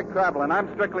 I don't like traveling.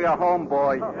 I'm strictly a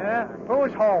homeboy. Yeah?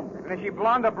 Who's home? And is she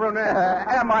blonde or brunette?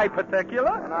 Am I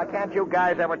particular? Now, can't you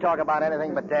guys ever talk about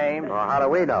anything but dames? Well, how do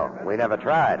we know? We never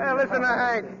tried. Hey, listen to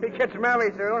Hank. He gets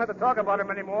married, so you don't have to talk about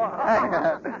him anymore.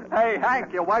 Hey,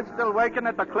 Hank, your wife's still working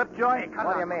at the clip joint?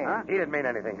 What do you mean? He didn't mean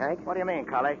anything, Hank. What do you mean,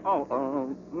 Cully?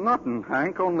 Oh, nothing,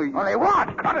 Hank. Only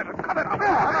what? Cut it. Come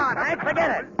on, Hank,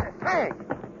 forget it. Hank!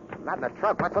 Not in the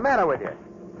trunk. What's the matter with you?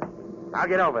 I'll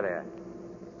get over there.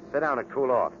 Sit down and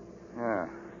cool off. Yeah.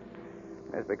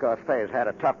 It's because Faye's had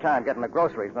a tough time getting the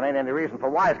groceries, but ain't any reason for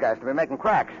wise guys to be making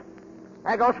cracks.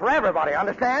 That goes for everybody,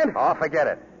 understand? Oh, forget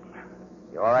it.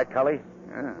 You all right, Cully?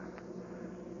 Yeah.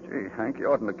 Gee, Hank, you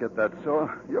oughtn't to get that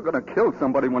sore. You're going to kill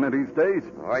somebody one of these days.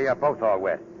 Oh, you're both all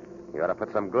wet. You ought to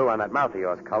put some glue on that mouth of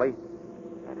yours, Cully.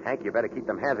 And Hank, you better keep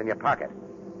them hands in your pocket.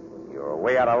 You're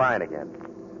way out of line again.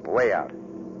 Way out.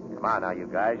 Come on now, you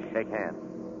guys. Shake hands.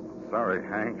 Sorry,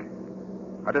 Hank.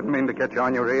 I didn't mean to get you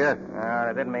on your ear.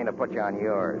 I didn't mean to put you on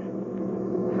yours.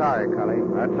 Sorry, Cully.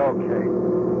 That's okay.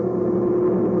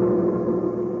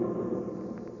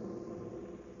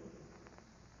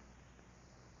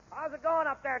 How's it going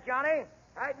up there, Johnny?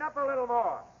 Tighten up a little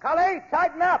more. Cully,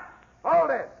 tighten up. Hold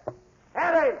it.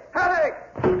 Headache!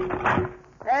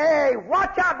 Hey,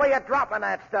 watch out where you're dropping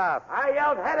that stuff. I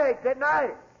yelled headache, didn't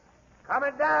I?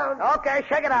 Coming down. Okay,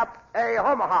 shake it up. Hey,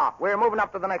 Omaha, we're moving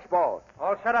up to the next boat.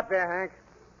 All set up there, Hank.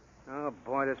 Oh,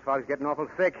 boy, this fog's getting awful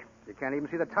thick. You can't even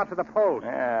see the tops of the poles.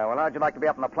 Yeah, well, how'd you like to be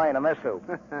up in the plane in this suit?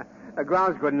 The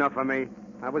ground's good enough for me.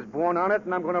 I was born on it,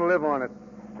 and I'm going to live on it.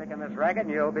 Stick in this racket,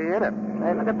 and you'll be in it.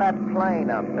 Hey, look at that plane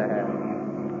up there.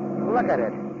 Look at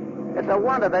it. It's a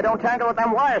wonder they don't tangle with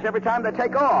them wires every time they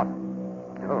take off.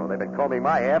 Oh, they've been combing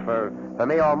my hair for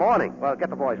me all morning. Well, get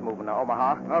the boys moving to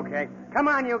Omaha. Okay. Come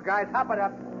on, you guys. Hop it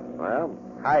up. Well,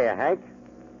 hiya, Hank.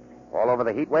 All over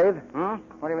the heat wave? What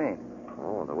do you mean?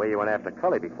 Oh, the way you went after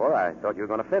Cully before, I thought you were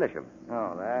going to finish him.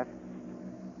 Oh, that?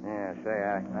 Yeah, say,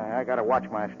 I got to watch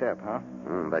my step, huh?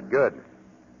 But good.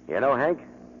 You know, Hank,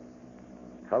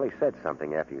 Cully said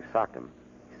something after you socked him.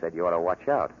 He said you ought to watch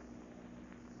out.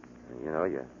 You know,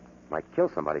 you might kill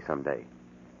somebody someday.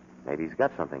 Maybe he's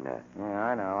got something there. Yeah,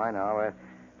 I know.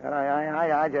 But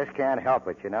I just can't help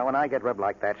it, you know. When I get ribbed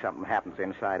like that, something happens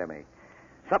inside of me.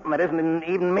 Something that isn't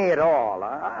even me at all.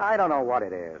 I don't know what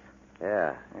it is.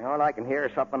 Yeah. You know, all I can hear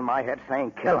is something in my head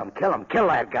saying, kill him, kill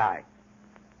that guy.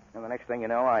 And the next thing you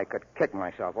know, I could kick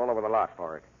myself all over the lot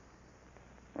for it.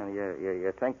 And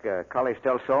you think Cully's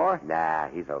still sore? Nah,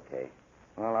 he's okay.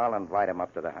 Well, I'll invite him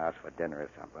up to the house for dinner or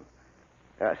something.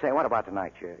 Say, what about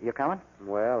tonight? You coming?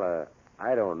 Well,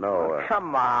 I don't know. Oh,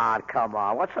 come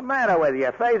on. What's the matter with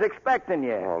you? Faye's expecting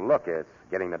you. Oh, look, it's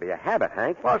getting to be a habit,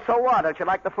 Hank. Well, so what? Don't you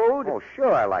like the food? Oh,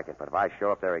 sure, I like it. But if I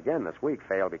show up there again this week,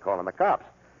 Faye will be calling the cops.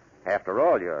 After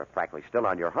all, you're practically still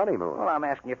on your honeymoon. Well, I'm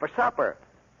asking you for supper.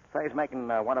 Faye's making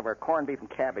one of her corned beef and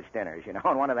cabbage dinners, you know,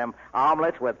 and one of them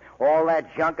omelets with all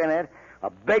that junk in it,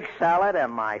 a big salad,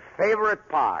 and my favorite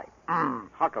pie.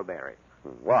 Huckleberry.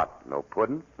 What? No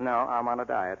pudding? No, I'm on a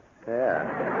diet. Okay,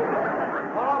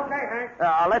 Hank.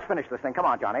 Let's finish this thing. Come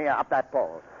on, Johnny, up that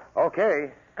pole.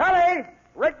 Okay. Cully,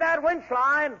 rig that winch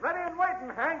line. Ready and waiting,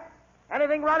 Hank.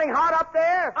 Anything running hot up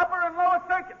there? Upper and lower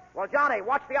circuit. Well, Johnny,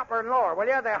 watch the upper and lower, will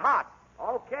you? They're hot.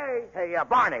 Okay. Hey,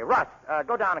 Barney, Russ,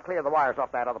 go down and clear the wires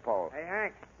off that other pole. Hey,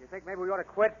 Hank, you think maybe we ought to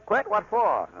quit? Quit? What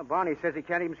for? Barney says he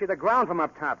can't even see the ground from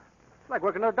up top. It's like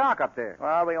working in the dark up there.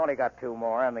 Well, we only got 2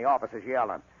 more, and the officer's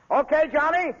yelling. Okay,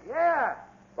 Johnny? Yeah.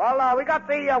 Well, we got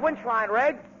the winch line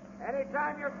rigged.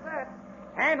 Anytime you're set,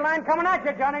 Hand line coming at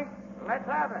you, Johnny. let's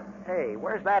have it. Hey,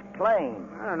 where's that plane?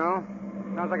 I don't know.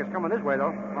 Sounds like it's coming this way,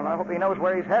 though. Well, I hope he knows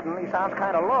where he's heading. He sounds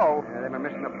kind of low. Yeah, they've been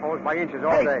missing the poles by inches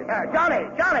all day. Johnny,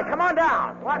 come on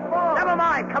down. What for? Never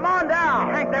mind, come on down.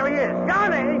 Hey, Hank, there he is.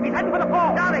 Johnny, he's heading for the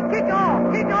pole. Johnny, kick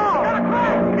off.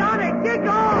 Johnny, kick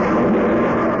off.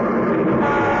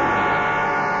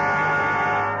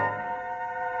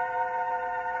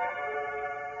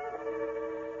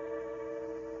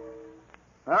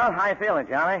 Well, how you feeling,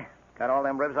 Johnny? Got all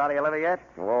them ribs out of your liver yet?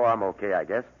 Oh, I'm okay, I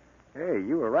guess. Hey,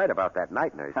 you were right about that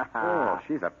night nurse. Oh,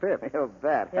 she's a pip. You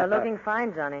bet. You're looking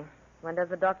fine, Johnny. When does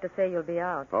the doctor say you'll be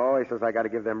out? Oh, he says I got to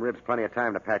give them ribs plenty of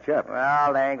time to patch up.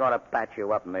 Well, they ain't going to patch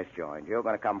you up in this joint. You're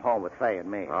going to come home with Faye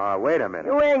and me. Oh, wait a minute.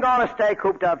 You ain't going to stay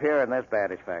cooped up here in this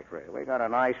bandage factory. We got a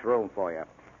nice room for you.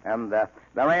 And there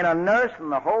ain't a nurse in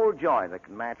the whole joint that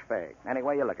can match Faye. Any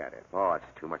way you look at it. Oh, it's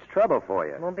too much trouble for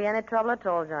you. Won't be any trouble at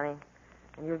all, Johnny.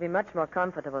 And you'll be much more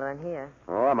comfortable than here.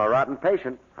 Oh, I'm a rotten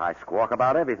patient. I squawk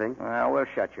about everything. Well, we'll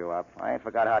shut you up. I ain't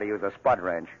forgot how to use a spud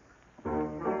wrench.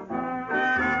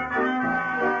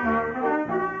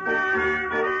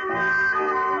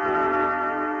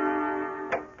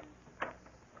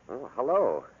 Oh,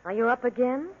 hello. Are you up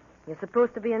again? You're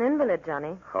supposed to be an invalid,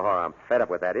 Johnny. Oh, I'm fed up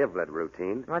with that invalid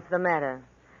routine. What's the matter?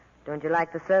 Don't you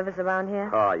like the service around here?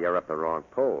 Oh, you're up the wrong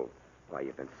pole. Why,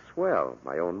 you've been swell.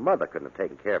 My own mother couldn't have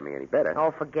taken care of me any better.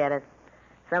 Oh, forget it.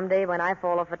 Someday when I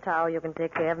fall off a tower, you can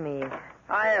take care of me.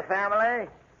 Hiya, family.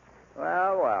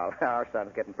 Well, our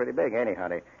son's getting pretty big, ain't he,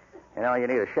 honey? You know, you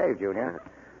need a shave, Junior.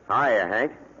 Hiya,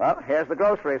 Hank. Well, here's the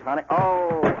groceries, honey.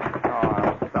 Oh,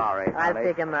 I'm sorry, I'll honey.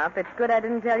 pick him up. It's good I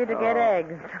didn't tell you to get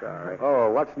eggs. Sorry.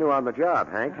 Oh, what's new on the job,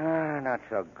 Hank? Not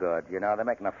so good. You know, they're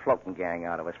making a floating gang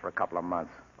out of us for a couple of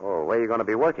months. Oh, where are you going to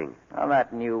be working? On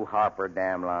that new Harper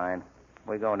Dam line.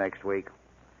 We go next week.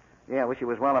 Yeah, wish you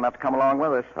was well enough to come along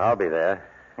with us. I'll be there.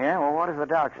 Yeah, well, what does the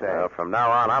doc say? Well, from now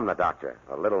on, I'm the doctor.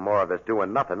 A little more of this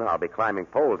doing nothing, and I'll be climbing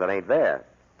poles that ain't there.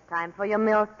 Time for your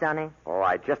milk, Johnny. Oh,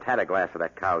 I just had a glass of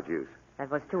that cow juice. That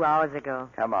was 2 hours ago.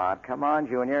 Come on,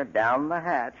 Junior. Down the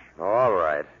hatch. All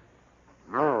right.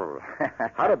 Oh,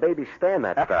 how do babies stand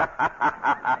that stuff?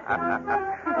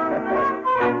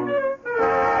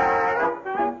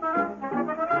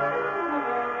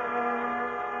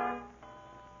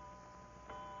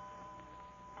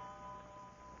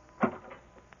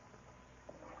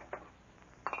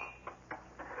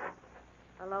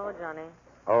 Hello, Johnny.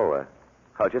 Oh,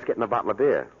 just getting a bottle of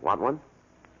beer. Want one?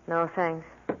 No, thanks.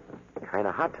 Kind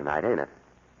of hot tonight, ain't it?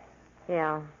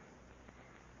 Yeah.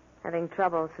 Having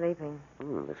trouble sleeping.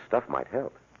 This stuff might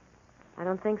help. I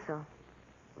don't think so.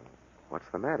 What's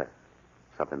the matter?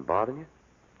 Something bothering you?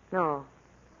 No.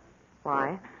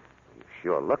 Why? You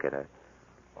sure look at her.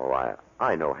 Oh,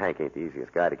 I know Hank ain't the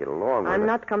easiest guy to get along with. I'm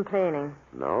not complaining.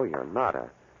 No, you're not.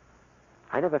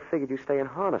 I never figured you'd stay in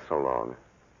harness so long.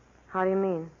 How do you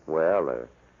mean? Well,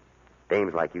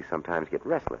 dames like you sometimes get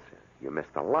restless. You miss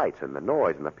the lights and the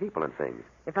noise and the people and things.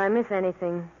 If I miss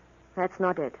anything, that's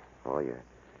not it. Oh, you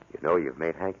know you've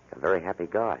made Hank a very happy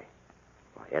guy.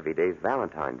 Why, every day's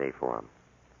Valentine's Day for him.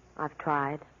 I've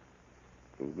tried.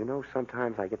 You know,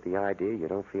 sometimes I get the idea you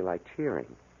don't feel like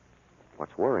cheering.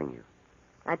 What's worrying you?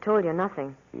 I told you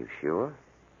nothing. You sure?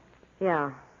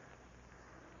 Yeah.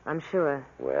 I'm sure.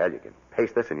 Well, you can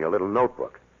paste this in your little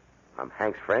notebook. I'm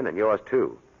Hank's friend and yours,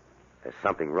 too. If there's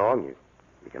something wrong,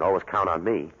 you can always count on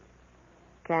me.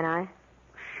 Can I?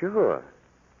 Sure.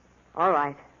 All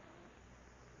right.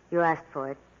 You asked for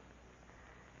it.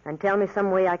 And tell me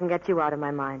some way I can get you out of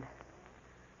my mind.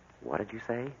 What did you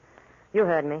say? You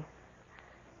heard me.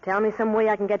 Tell me some way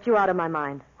I can get you out of my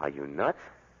mind. Are you nuts?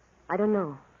 I don't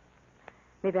know.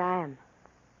 Maybe I am.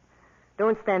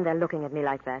 Don't stand there looking at me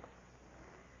like that.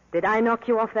 Did I knock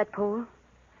you off that pole?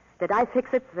 Did I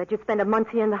fix it so that you'd spend a month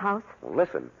here in the house? Well,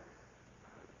 listen.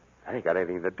 That ain't got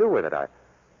anything to do with it.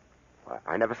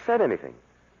 I never said anything.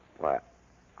 Why,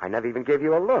 I never even gave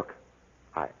you a look.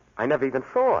 I never even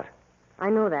thought. I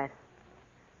know that.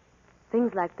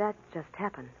 Things like that just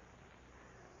happen.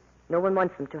 No one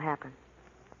wants them to happen.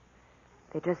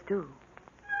 They just do.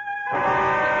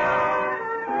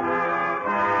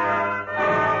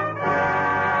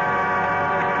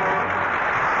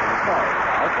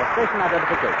 For station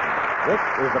identification, this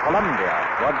is the Columbia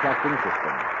Broadcasting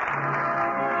System.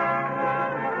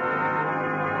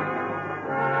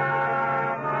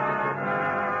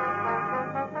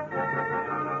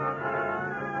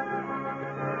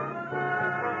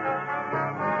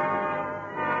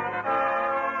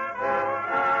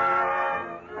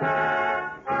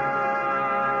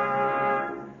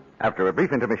 After a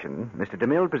brief intermission, Mr.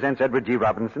 DeMille presents Edward G.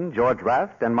 Robinson, George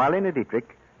Raft, and Marlena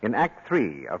Dietrich in Act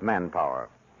 3 of Manpower.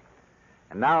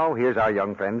 And now, here's our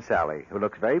young friend, Sally, who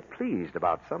looks very pleased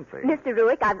about something. Mr.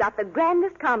 Ruick, I've got the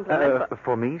grandest compliment.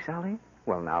 For me, Sally?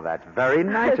 Well, now, that's very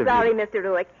nice of Sorry, you. Mr.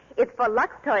 Ruick. It's for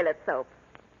Lux toilet soap.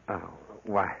 Oh,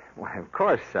 why, of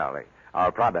course, Sally.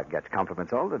 Our product gets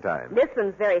compliments all the time. This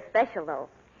one's very special, though.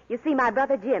 You see, my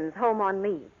brother Jim's home on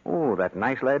leave. Oh, that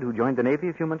nice lad who joined the Navy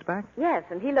a few months back? Yes,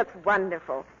 and he looks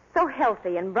wonderful. So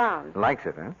healthy and brown. Likes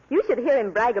it, huh? You should hear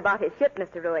him brag about his ship,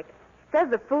 Mr. Ruick. Says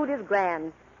the food is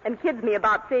grand, and kids me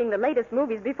about seeing the latest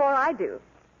movies before I do.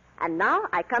 And now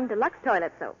I come to Lux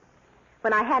toilet soap.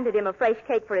 When I handed him a fresh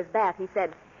cake for his bath, he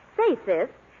said, "Say, sis,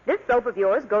 this soap of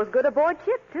yours goes good aboard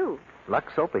ship, too."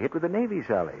 Lux soap, a hit with the Navy,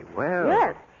 Sally. Well.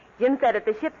 Yes. Jim said at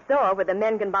the ship's store where the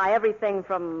men can buy everything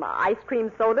from ice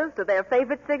cream sodas to their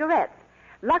favorite cigarettes,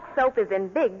 Lux soap is in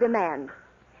big demand.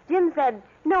 Jim said,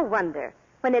 no wonder,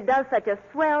 when it does such a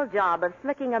swell job of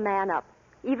slicking a man up,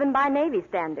 even by Navy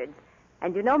standards.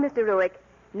 And you know, Mr. Ruick,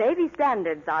 Navy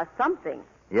standards are something.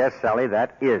 Yes, Sally,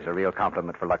 that is a real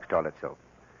compliment for Lux Toilet Soap.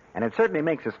 And it certainly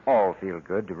makes us all feel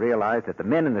good to realize that the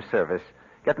men in the service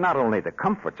get not only the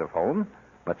comforts of home,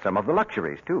 but some of the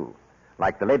luxuries, too,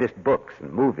 like the latest books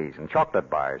and movies and chocolate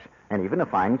bars, and even a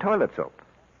fine toilet soap.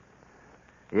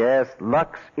 Yes,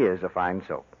 Lux is a fine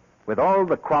soap, with all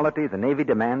the quality the Navy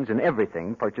demands in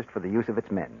everything purchased for the use of its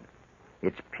men.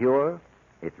 It's pure,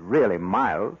 it's really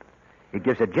mild, it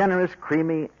gives a generous,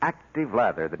 creamy, active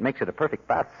lather that makes it a perfect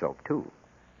bath soap, too.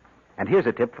 And here's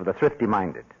a tip for the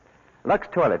thrifty-minded. Lux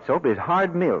Toilet Soap is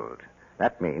hard-milled.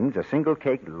 That means a single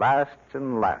cake lasts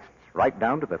and lasts, right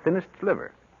down to the thinnest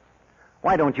sliver.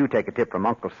 Why don't you take a tip from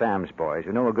Uncle Sam's boys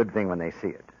who know a good thing when they see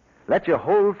it? Let your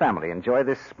whole family enjoy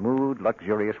this smooth,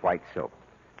 luxurious white soap.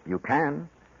 You can,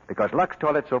 because Lux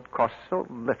Toilet Soap costs so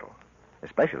little,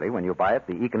 especially when you buy it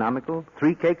the economical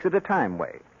 3 cakes at a time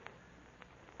way.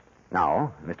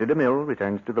 Now, Mr. DeMille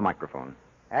returns to the microphone.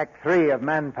 Act 3 of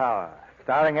Manpower,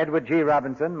 starring Edward G.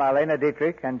 Robinson, Marlena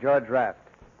Dietrich, and George Raft.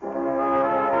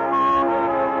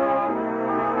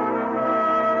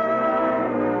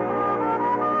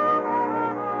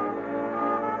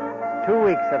 2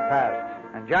 weeks have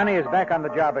passed, and Johnny is back on the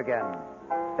job again.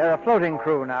 They're a floating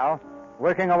crew now,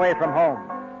 working away from home,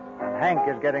 and Hank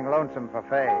is getting lonesome for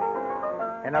Fay.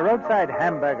 In a roadside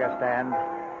hamburger stand,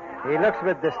 he looks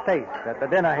with distaste at the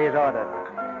dinner he's ordered,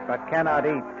 but cannot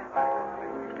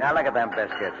eat. Now, look at them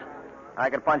biscuits. I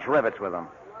could punch rivets with them.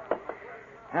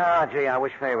 Oh, gee, I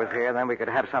wish Fay was here. Then we could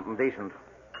have something decent.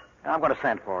 I'm going to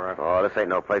send for her. Oh, this ain't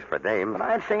no place for dames. But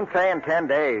I ain't seen Fay in 10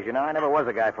 days. You know, I never was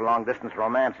a guy for long-distance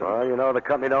romancing. Well, you know, the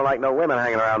company don't like no women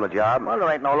hanging around the job. Well, there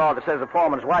ain't no law that says the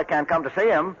foreman's wife can't come to see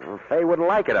him. Well, Fay wouldn't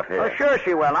like it up here. Oh, sure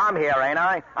she will. I'm here, ain't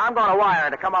I? I'm going to wire her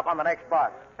to come up on the next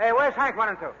bus. Hey, where's Hank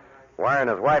running to? Wiring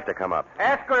his wife to come up.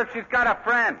 Ask her if she's got a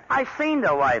friend. I seen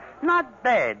the wife. Not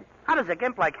bad. How does a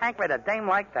gimp like Hank rate a dame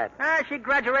like that? She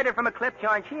graduated from a clip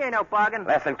joint. She ain't no bargain.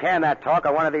 Listen, can that talk,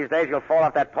 or one of these days you'll fall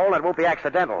off that pole and it won't be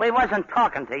accidental. We wasn't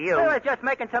talking to you. We were just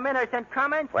making some innocent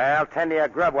comments. Well, tend to your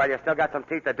grub while you still got some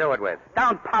teeth to do it with.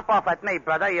 Don't pop off at me,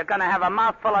 brother. You're going to have a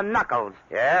mouthful of knuckles.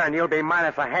 Yeah, and you'll be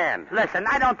minus a hand. Listen,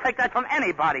 I don't take that from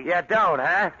anybody. You don't,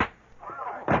 huh?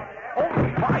 Oh,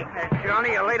 my.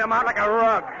 Johnny, you laid him out like a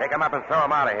rug. Pick him up and throw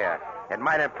him out of here. It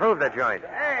might improve the joint.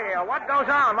 Hey, what goes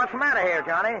on? What's the matter here,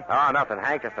 Johnny? Oh, nothing,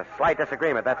 Hank. Just a slight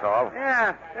disagreement, that's all.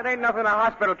 Yeah, it ain't nothing a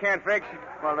hospital can't fix.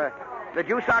 Well, did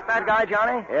you sock that guy,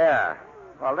 Johnny? Yeah.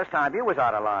 Well, this time you was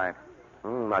out alive.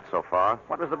 Not so far.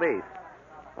 What was the beef?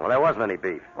 Well, there wasn't any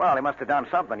beef. Well, he must have done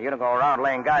something. You don't go around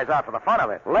laying guys out for the fun of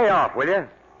it. Lay off, will you?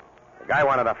 The guy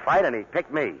wanted to fight, and he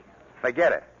picked me.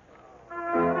 Forget it.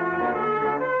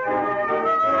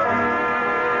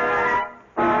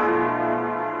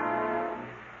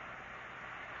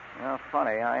 Well,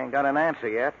 funny. I ain't got an answer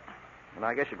yet. And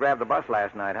I guess you grabbed the bus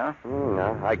last night, huh?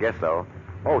 No, I guess so.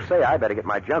 Oh, say, I better get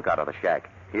my junk out of the shack.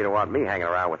 You don't want me hanging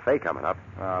around with Fay coming up.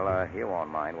 Well, you won't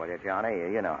mind, will you, Johnny?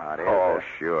 You know how it is. Oh,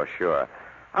 sure.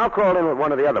 I'll crawl in with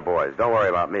one of the other boys. Don't worry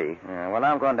about me. Yeah, well,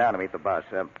 I'm going down to meet the bus.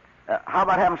 How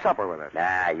about having supper with us?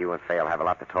 Nah, you and Fay will have a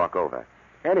lot to talk over.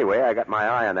 Anyway, I got my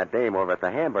eye on that dame over at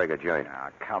the hamburger joint. Oh,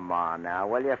 come on now.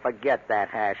 Will you forget that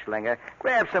hash-slinger?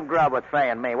 Grab some grub with Fay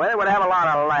and me. Well, they would have a lot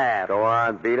of laughs. Go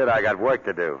on, beat it. I got work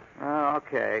to do. Oh,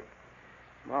 okay.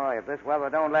 Boy, if this weather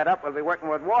don't let up, we'll be working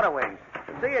with water wings.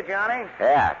 See you, Johnny.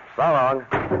 Yeah, so long.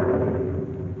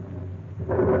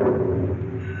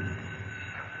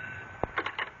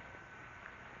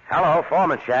 Hello,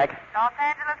 Foreman Shack. Los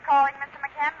Angeles calling, Mr.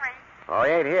 McHenry. Oh,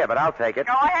 he ain't here, but I'll take it.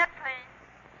 Go ahead, please.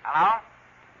 Hello?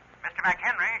 Mr.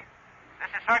 McHenry, this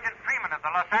is Sergeant Freeman of the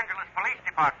Los Angeles Police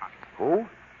Department. Who?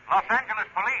 Los Angeles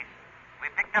Police. We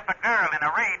picked up a girl in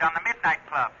a raid on the Midnight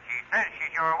Club. She says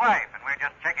she's your wife, and we're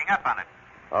just checking up on it.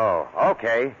 Oh,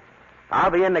 okay.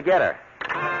 I'll be in to get her.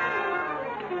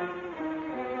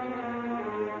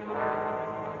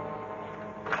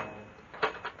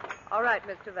 All right,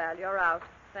 Mr. Val, you're out.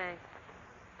 Thanks.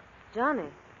 Johnny,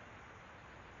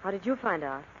 how did you find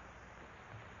out?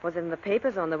 Was it in the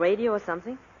papers or on the radio or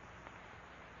something?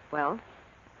 Well,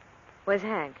 where's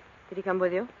Hank? Did he come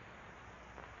with you?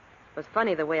 It was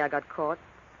funny the way I got caught.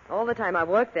 All the time I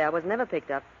worked there, I was never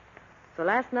picked up. So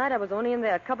last night I was only in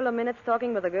there a couple of minutes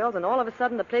talking with the girls, and all of a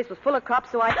sudden the place was full of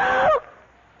cops, so I...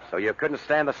 So you couldn't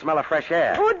stand the smell of fresh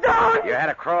air? Oh, don't! You had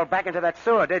to crawl back into that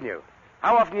sewer, didn't you?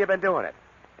 How often you been doing it?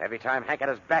 Every time Hank had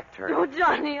his back turned. Oh,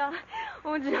 Johnny.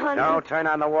 Oh, Johnny. Don't turn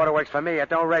on the waterworks for me. It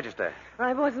don't register.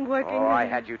 I wasn't working. Oh, I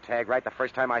had you tagged right the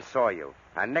first time I saw you.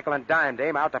 A nickel and dime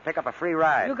dame out to pick up a free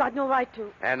ride. You got no right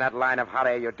to. And that line of hot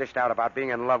air you dished out about being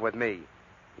in love with me.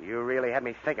 You really had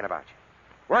me thinking about you.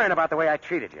 Worrying about the way I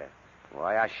treated you.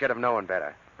 Why, I should have known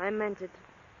better. I meant it.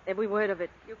 Every word of it.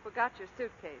 You forgot your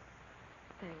suitcase.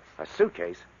 Thanks. A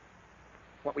suitcase?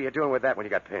 What were you doing with that when you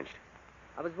got pinched?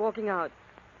 I was walking out,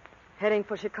 heading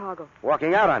for Chicago.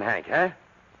 Walking out on Hank, huh?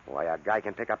 Why, a guy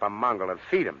can pick up a mongrel and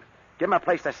feed him. Give him a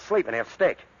place to sleep and he'll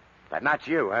stick. But not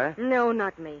you, huh? No,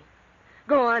 not me.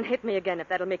 Go on, hit me again if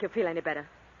that'll make you feel any better.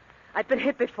 I've been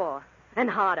hit before, and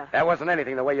harder. That wasn't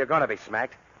anything the way you're going to be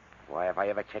smacked. Why, if I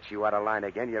ever catch you out of line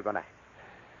again, you're going to...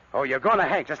 Oh, you're going to,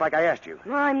 Hank, just like I asked you.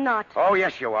 No, I'm not. Oh,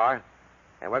 yes, you are.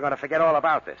 And we're going to forget all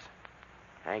about this.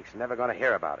 Hank's never going to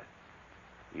hear about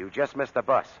it. You just missed the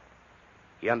bus.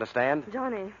 You understand?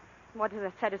 Johnny, what is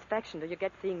a satisfaction do you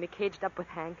get seeing me caged up with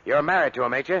Hank? You're married to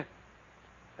him, ain't you?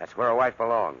 That's where a wife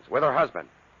belongs, with her husband.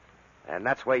 And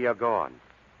that's where you're going.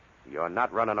 You're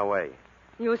not running away.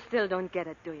 You still don't get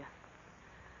it, do you?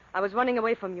 I was running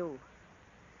away from you.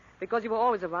 Because you were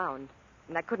always around,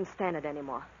 and I couldn't stand it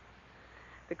anymore.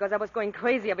 Because I was going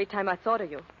crazy every time I thought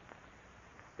of you.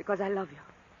 Because I love you.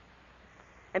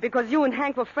 And because you and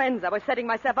Hank were friends, I was setting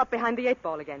myself up behind the 8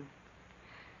 ball again.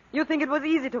 You think it was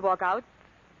easy to walk out?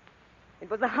 It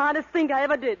was the hardest thing I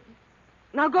ever did.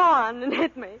 Now go on and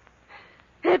hit me.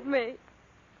 Hit me.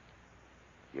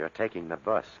 You're taking the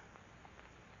bus.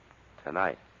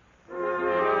 Tonight.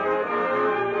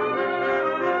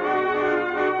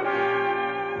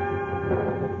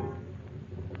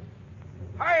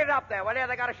 Hurry it up there, will you?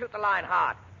 They got to shoot the line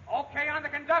hard. Okay, on the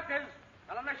conductors.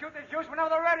 Tell them to shoot the juice whenever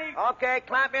they're ready. Okay,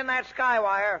 clamp in that sky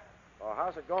wire. Oh,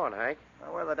 how's it going, Hank?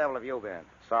 Well, where the devil have you been?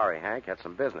 Sorry, Hank. Had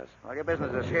some business. Well, your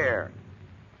business is here.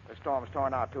 The storm's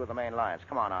torn out 2 of the main lines.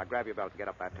 Come on now, grab your belt and get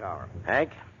up that tower.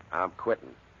 Hank, I'm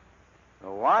quitting.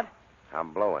 What?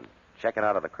 I'm blowing. Checking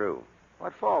out of the crew.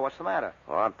 What for? What's the matter?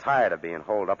 Well, I'm tired of being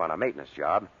holed up on a maintenance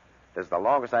job. This is the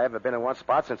longest I ever been in one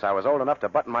spot since I was old enough to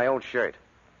button my own shirt.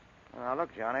 Now,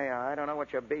 look, Johnny, I don't know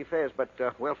what your beef is, but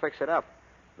we'll fix it up.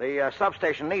 The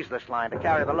substation needs this line to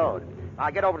carry the load. Now,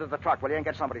 get over to the truck, will you, and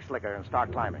get somebody slicker and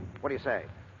start climbing. What do you say?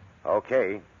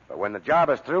 Okay, but when the job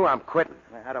is through, I'm quitting.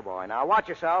 Attaboy. Now, watch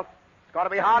yourself. It's going to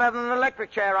be hotter than an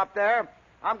electric chair up there.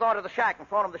 I'm going to the shack and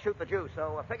phone them to shoot the juice,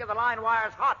 so figure the line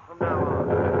wire's hot from now on.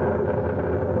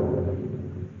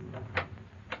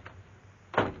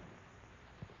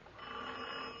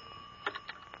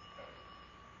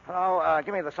 Hello,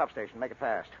 give me the substation. Make it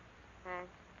fast. Hank.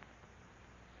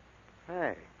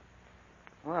 Hey.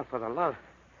 Well, for the love...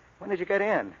 When did you get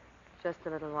in? Just a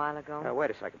little while ago.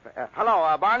 Wait a second.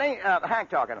 Hello, Barney. Hank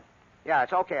talking. Yeah,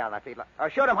 it's okay on that feed.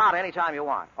 Shoot him hot anytime you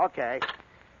want. Okay.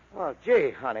 Oh,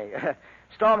 gee, honey.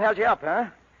 Storm held you up, huh?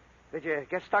 Did you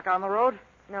get stuck on the road?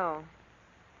 No.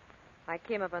 I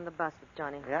came up on the bus with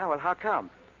Johnny. Yeah, well, how come?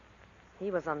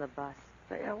 He was on the bus.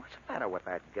 Say, what's the matter with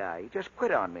that guy? He just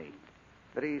quit on me.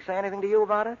 Did he say anything to you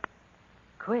about it?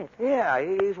 Quit? Yeah,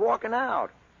 he's walking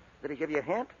out. Did he give you a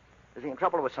hint? Is he in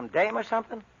trouble with some dame or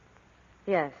something?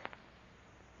 Yes.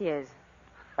 He is.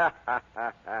 So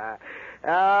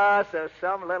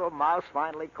some little mouse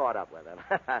finally caught up with him.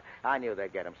 I knew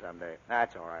they'd get him someday.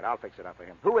 That's all right. I'll fix it up for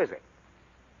him. Who is it?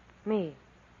 Me.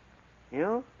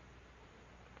 You?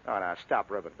 Oh, now, stop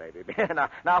ribbon, baby.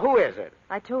 now, who is it?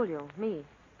 I told you, me.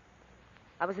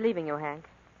 I was leaving you, Hank.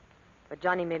 But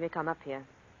Johnny made me come up here.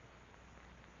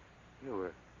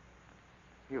 You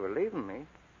were leaving me?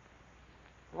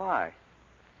 Why?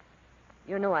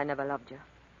 You know I never loved you.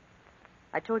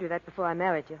 I told you that before I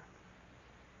married you.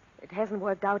 It hasn't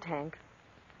worked out, Hank.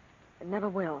 It never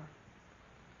will.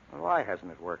 Well, why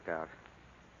hasn't it worked out?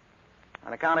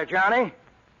 On account of Johnny?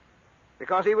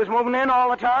 Because he was moving in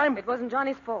all the time? It wasn't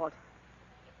Johnny's fault.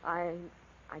 I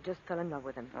just fell in love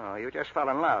with him. Oh, you just fell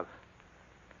in love.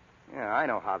 Yeah, I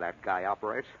know how that guy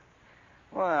operates.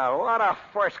 Well, what a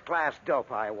first-class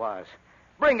dope I was.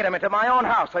 Bringing him into my own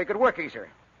house so he could work easier.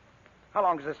 How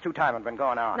long has this two-timing been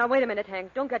going on? Now, wait a minute,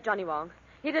 Hank. Don't get Johnny wrong.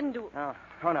 He didn't do... Oh,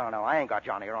 no. I ain't got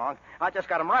Johnny wrong. I just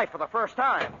got him right for the first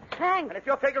time. Hank! And if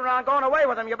you're figuring on going away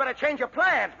with him, you better change your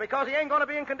plans because he ain't going to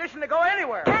be in condition to go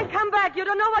anywhere. Hank, come back. You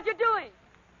don't know what you're doing.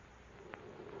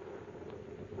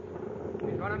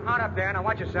 He's running hot up there. Now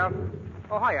watch yourself.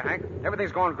 Oh, hiya, Hank.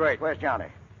 Everything's going great. Where's Johnny?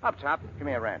 Up top. Give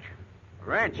me a wrench.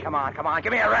 Wrench? Come on.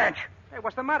 Give me a wrench. Hey,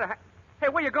 what's the matter? Hey,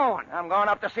 where you going? I'm going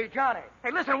up to see Johnny.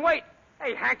 Hey, listen, wait.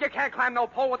 Hey, Hank, you can't climb no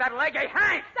pole with that leg. Hey,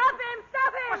 Hank! Stop him!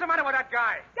 What's the matter with that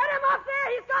guy? Get him off there!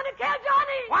 He's going to kill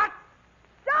Johnny! What?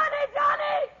 Johnny!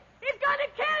 He's going to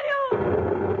kill you!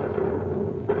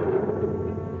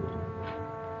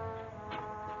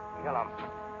 Kill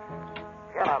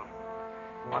him.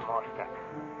 One more step.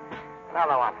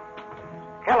 Another one.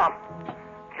 Kill him.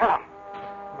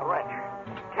 The wrench.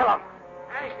 Kill him.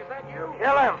 Hank, is that you?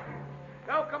 Kill him.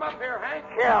 No, come up here, Hank.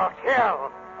 Kill.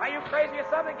 Are you crazy or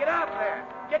something? Get out there.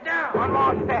 Get down. One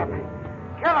more step.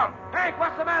 Kill him. Hank,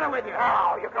 what's the matter with you?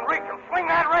 Now, you can reach him. Swing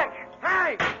that wrench.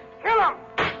 Hank! Kill him.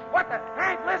 What the?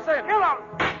 Hank, listen. Kill him.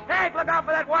 Hank, look out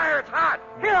for that wire. It's hot.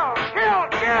 Kill. Look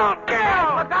out.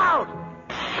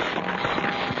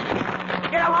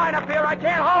 Get a line up here. I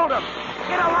can't hold him.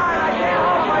 Get a line. I can't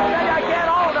hold him. I tell you, I can't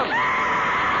hold him.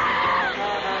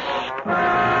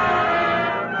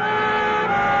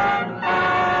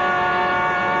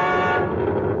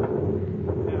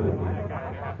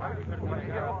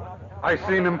 I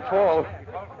seen him fall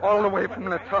all the way from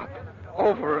the top,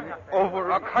 over and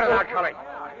over. Oh, cut it out, Cully.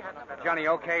 Johnny,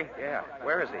 okay? Yeah.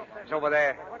 Where is he? He's over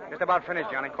there. Just about finished,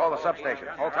 Johnny. Call the substation.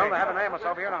 Okay. Tell them to have an ambulance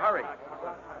over here in a hurry.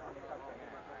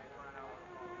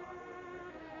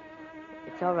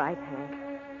 It's all right, Hank.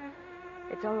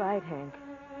 It's all right, Hank.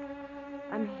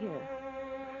 I'm here.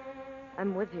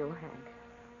 I'm with you, Hank.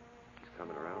 He's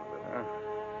coming around, Will.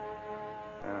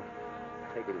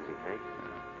 Take it easy, Hank.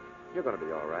 You're going to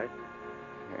be all right.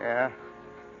 Yeah?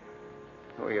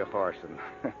 Who are you horsing?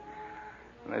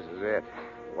 This is it.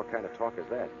 What kind of talk is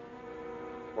that?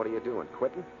 What are you doing,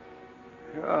 quitting?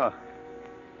 Sure.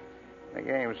 The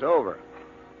game's over.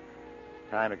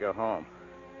 Time to go home.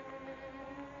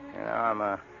 You know, I'm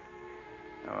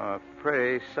a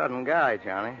pretty sudden guy,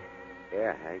 Johnny.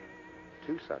 Yeah, Hank.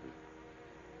 Too sudden.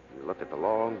 You looked at the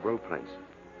long blueprints.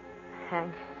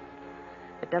 Hank,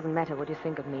 it doesn't matter what you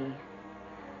think of me.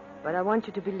 But I want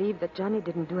you to believe that Johnny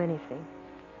didn't do anything.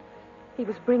 He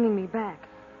was bringing me back.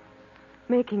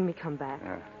 Making me come back.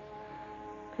 Yeah.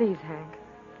 Please, Hank.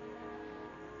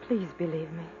 Please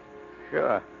believe me.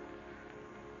 Sure.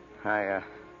 I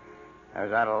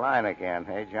was out of line again,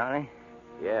 hey, Johnny?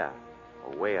 Yeah.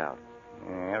 Way out.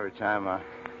 Yeah, every time I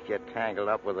get tangled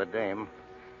up with a dame,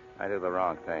 I do the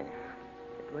wrong thing.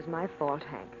 It was my fault,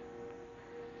 Hank.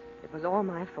 It was all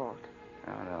my fault.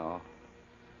 Oh, no.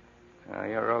 No,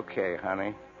 you're okay,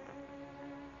 honey.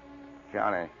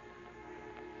 Johnny,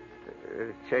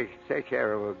 take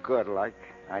care of her good like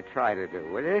I try to do,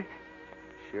 will you?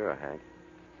 Sure, Hank.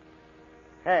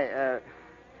 Hey,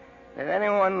 did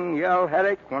anyone yell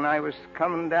headache when I was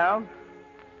coming down?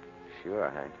 Sure,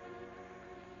 Hank.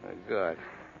 Good.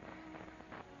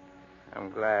 I'm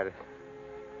glad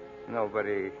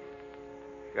nobody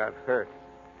got hurt.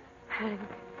 Hank.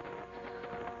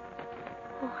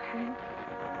 Oh, Hank.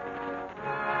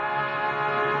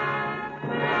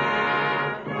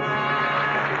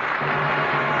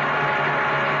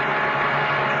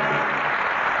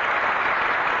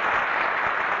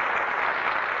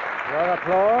 Your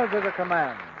applause is a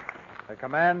command. A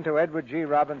command to Edward G.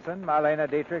 Robinson, Marlena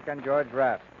Dietrich, and George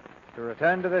Raft to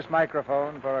return to this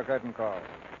microphone for a curtain call.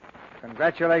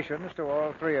 Congratulations to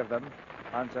all three of them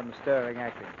on some stirring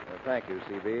acting. Well, thank you,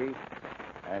 C.B.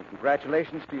 And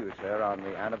congratulations to you, sir, on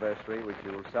the anniversary which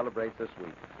you will celebrate this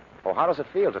week. Oh, how does it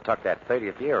feel to tuck that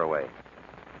 30th year away?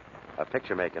 A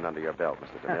picture making under your belt,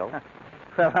 Mr. DeMille.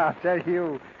 Well, I'll tell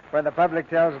you, when the public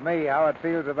tells me how it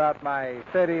feels about my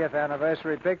 30th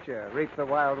anniversary picture, Reap the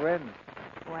Wild Wind.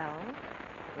 Well,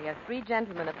 we have three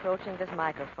gentlemen approaching this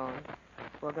microphone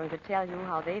who are going to tell you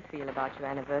how they feel about your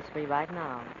anniversary right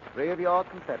now. Three of your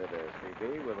competitors,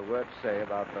 C.B., with a word to say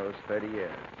about those 30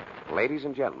 years. Ladies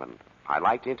and gentlemen, I'd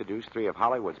like to introduce three of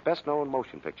Hollywood's best-known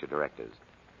motion picture directors,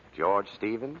 George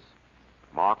Stevens,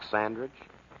 Mark Sandridge,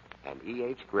 and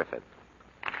E.H. Griffith.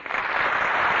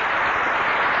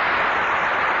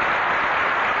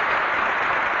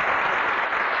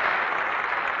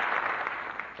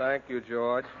 Thank you,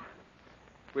 George.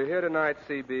 We're here tonight,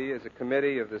 C.B., as a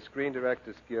committee of the Screen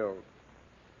Directors Guild.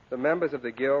 The members of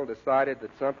the Guild decided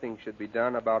that something should be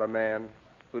done about a man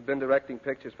who'd been directing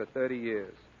pictures for 30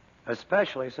 years.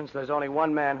 Especially since there's only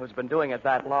one man who's been doing it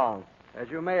that long. As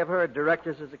you may have heard,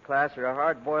 directors as a class are a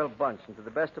hard-boiled bunch, and to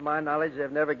the best of my knowledge, they've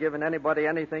never given anybody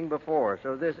anything before,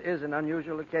 so this is an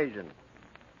unusual occasion.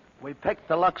 We picked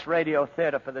the Lux Radio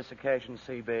Theater for this occasion,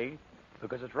 C.B.,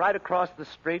 because it's right across the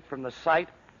street from the site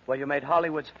where you made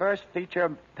Hollywood's first feature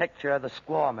picture, The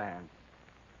Squaw Man.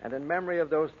 And in memory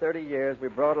of those 30 years, we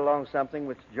brought along something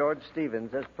which George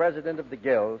Stevens, as president of the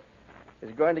Guild,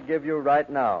 is going to give you right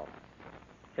now.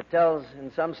 It tells,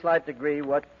 in some slight degree,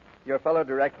 what your fellow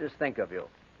directors think of you.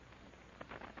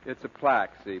 It's a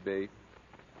plaque, C.B.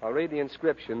 I'll read the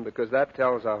inscription because that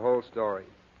tells our whole story.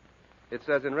 It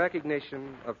says, in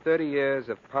recognition of 30 years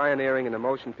of pioneering in the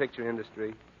motion picture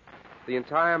industry, the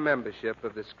entire membership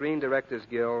of the Screen Directors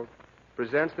Guild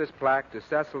presents this plaque to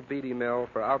Cecil B. DeMille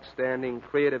for outstanding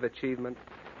creative achievement,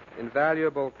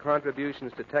 invaluable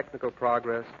contributions to technical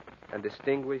progress, and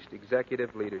distinguished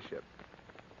executive leadership.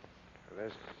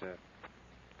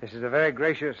 This is a very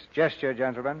gracious gesture,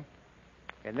 gentlemen.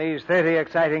 In these 30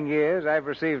 exciting years, I've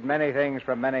received many things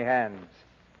from many hands,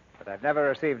 but I've never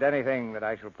received anything that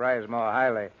I shall prize more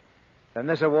highly than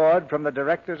this award from the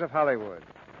directors of Hollywood,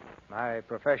 my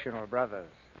professional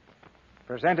brothers,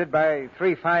 presented by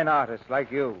 3 fine artists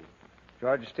like you,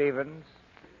 George Stevens,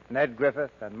 Ned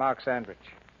Griffith, and Mark Sandrich.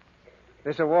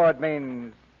 This award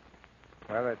means,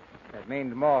 well, it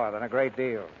means more than a great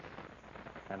deal.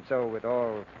 And so, with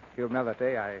all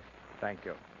humility, I thank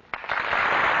you.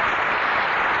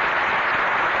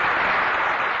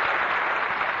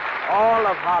 All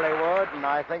of Hollywood, and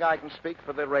I think I can speak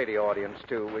for the radio audience,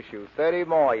 too, wish you 30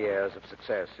 more years of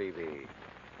success, C.B.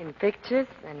 In pictures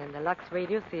and in the Lux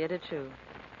Radio Theater, too.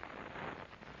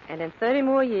 And in 30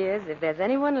 more years, if there's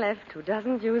anyone left who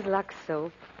doesn't use Lux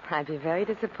soap, I'd be very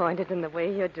disappointed in the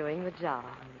way you're doing the job.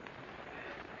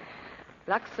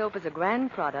 Lux soap is a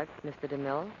grand product, Mr.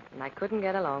 DeMille, and I couldn't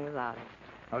get along without it.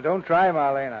 Well, don't try,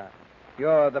 Marlena.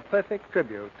 You're the perfect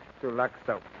tribute to Lux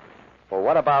soap. Well,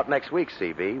 what about next week,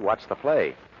 C.B.? What's the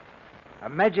play? A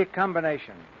magic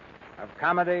combination of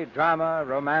comedy, drama,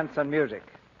 romance, and music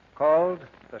called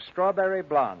The Strawberry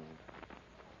Blonde.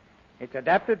 It's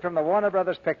adapted from the Warner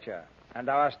Brothers picture, and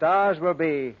our stars will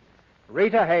be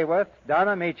Rita Hayworth,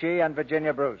 Donna Michi, and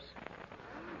Virginia Bruce.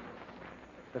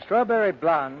 The Strawberry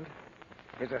Blonde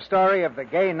is a story of the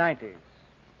gay 90s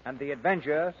and the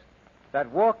adventures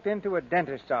that walked into a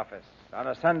dentist's office on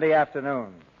a Sunday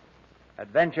afternoon.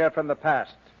 Adventure from the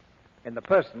past in the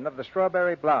person of the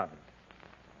Strawberry Blonde.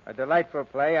 A delightful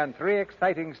play and 3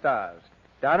 exciting stars,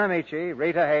 Donna Michi,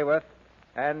 Rita Hayworth,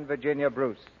 and Virginia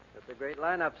Bruce. That's a great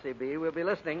lineup, C.B. We'll be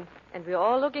listening. And we're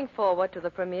all looking forward to the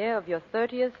premiere of your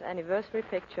 30th anniversary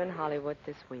picture in Hollywood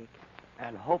this week.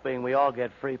 And hoping we all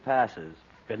get free passes.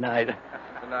 Good night.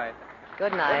 Good night.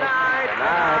 Good night. Good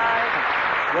night.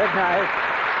 Good night.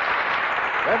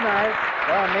 Good night.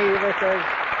 For me, this has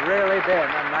really been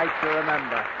a night to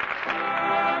remember.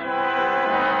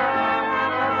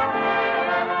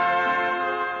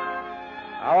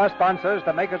 Our sponsors,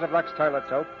 the makers of Lux Toilet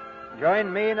Soap,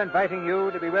 join me in inviting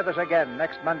you to be with us again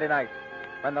next Monday night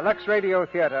when the Lux Radio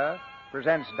Theater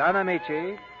presents Donna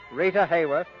Michi, Rita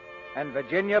Hayworth, and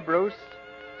Virginia Bruce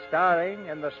starring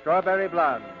in The Strawberry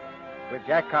Blonde with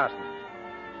Jack Carson.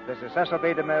 This is Cecil B.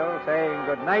 DeMille saying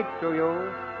good night to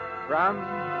you from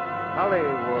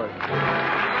Hollywood.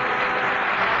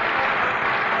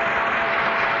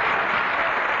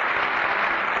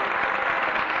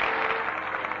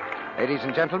 Ladies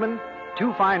and gentlemen,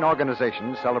 2 fine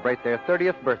organizations celebrate their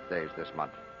 30th birthdays this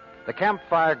month. The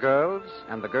Campfire Girls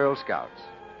and the Girl Scouts.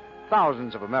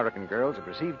 Thousands of American girls have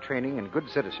received training in good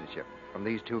citizenship from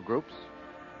these 2 groups.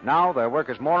 Now their work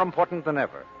is more important than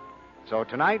ever. So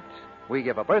tonight, we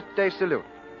give a birthday salute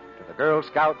to the Girl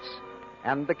Scouts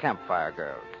and the Campfire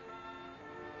Girls.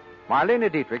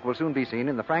 Marlene Dietrich will soon be seen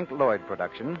in the Frank Lloyd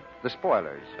production, The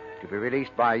Spoilers, to be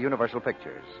released by Universal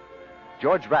Pictures.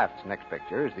 George Raft's next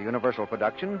picture is the Universal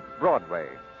production, Broadway.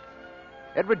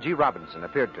 Edward G. Robinson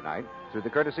appeared tonight through the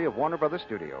courtesy of Warner Brothers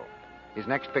Studio. His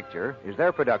next picture is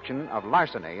their production of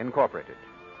Larceny Incorporated.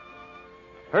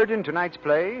 Heard in tonight's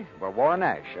play were Warren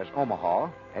Ash as Omaha,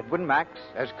 Edwin Max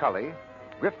as Cully,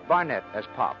 Griff Barnett as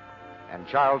Pop, and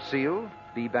Charles Seal,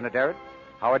 Bea Benaderet,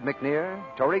 Howard McNear,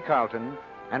 Torrey Carlton,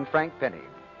 and Frank Penny.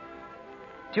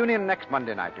 Tune in next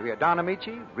Monday night to hear Donna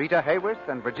Michi, Rita Hayworth,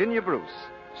 and Virginia Bruce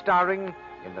starring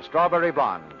in The Strawberry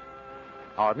Blonde.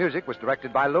 Our music was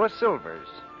directed by Louis Silvers,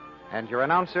 and your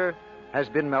announcer has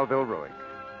been Melville Ruick.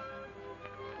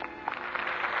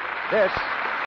 This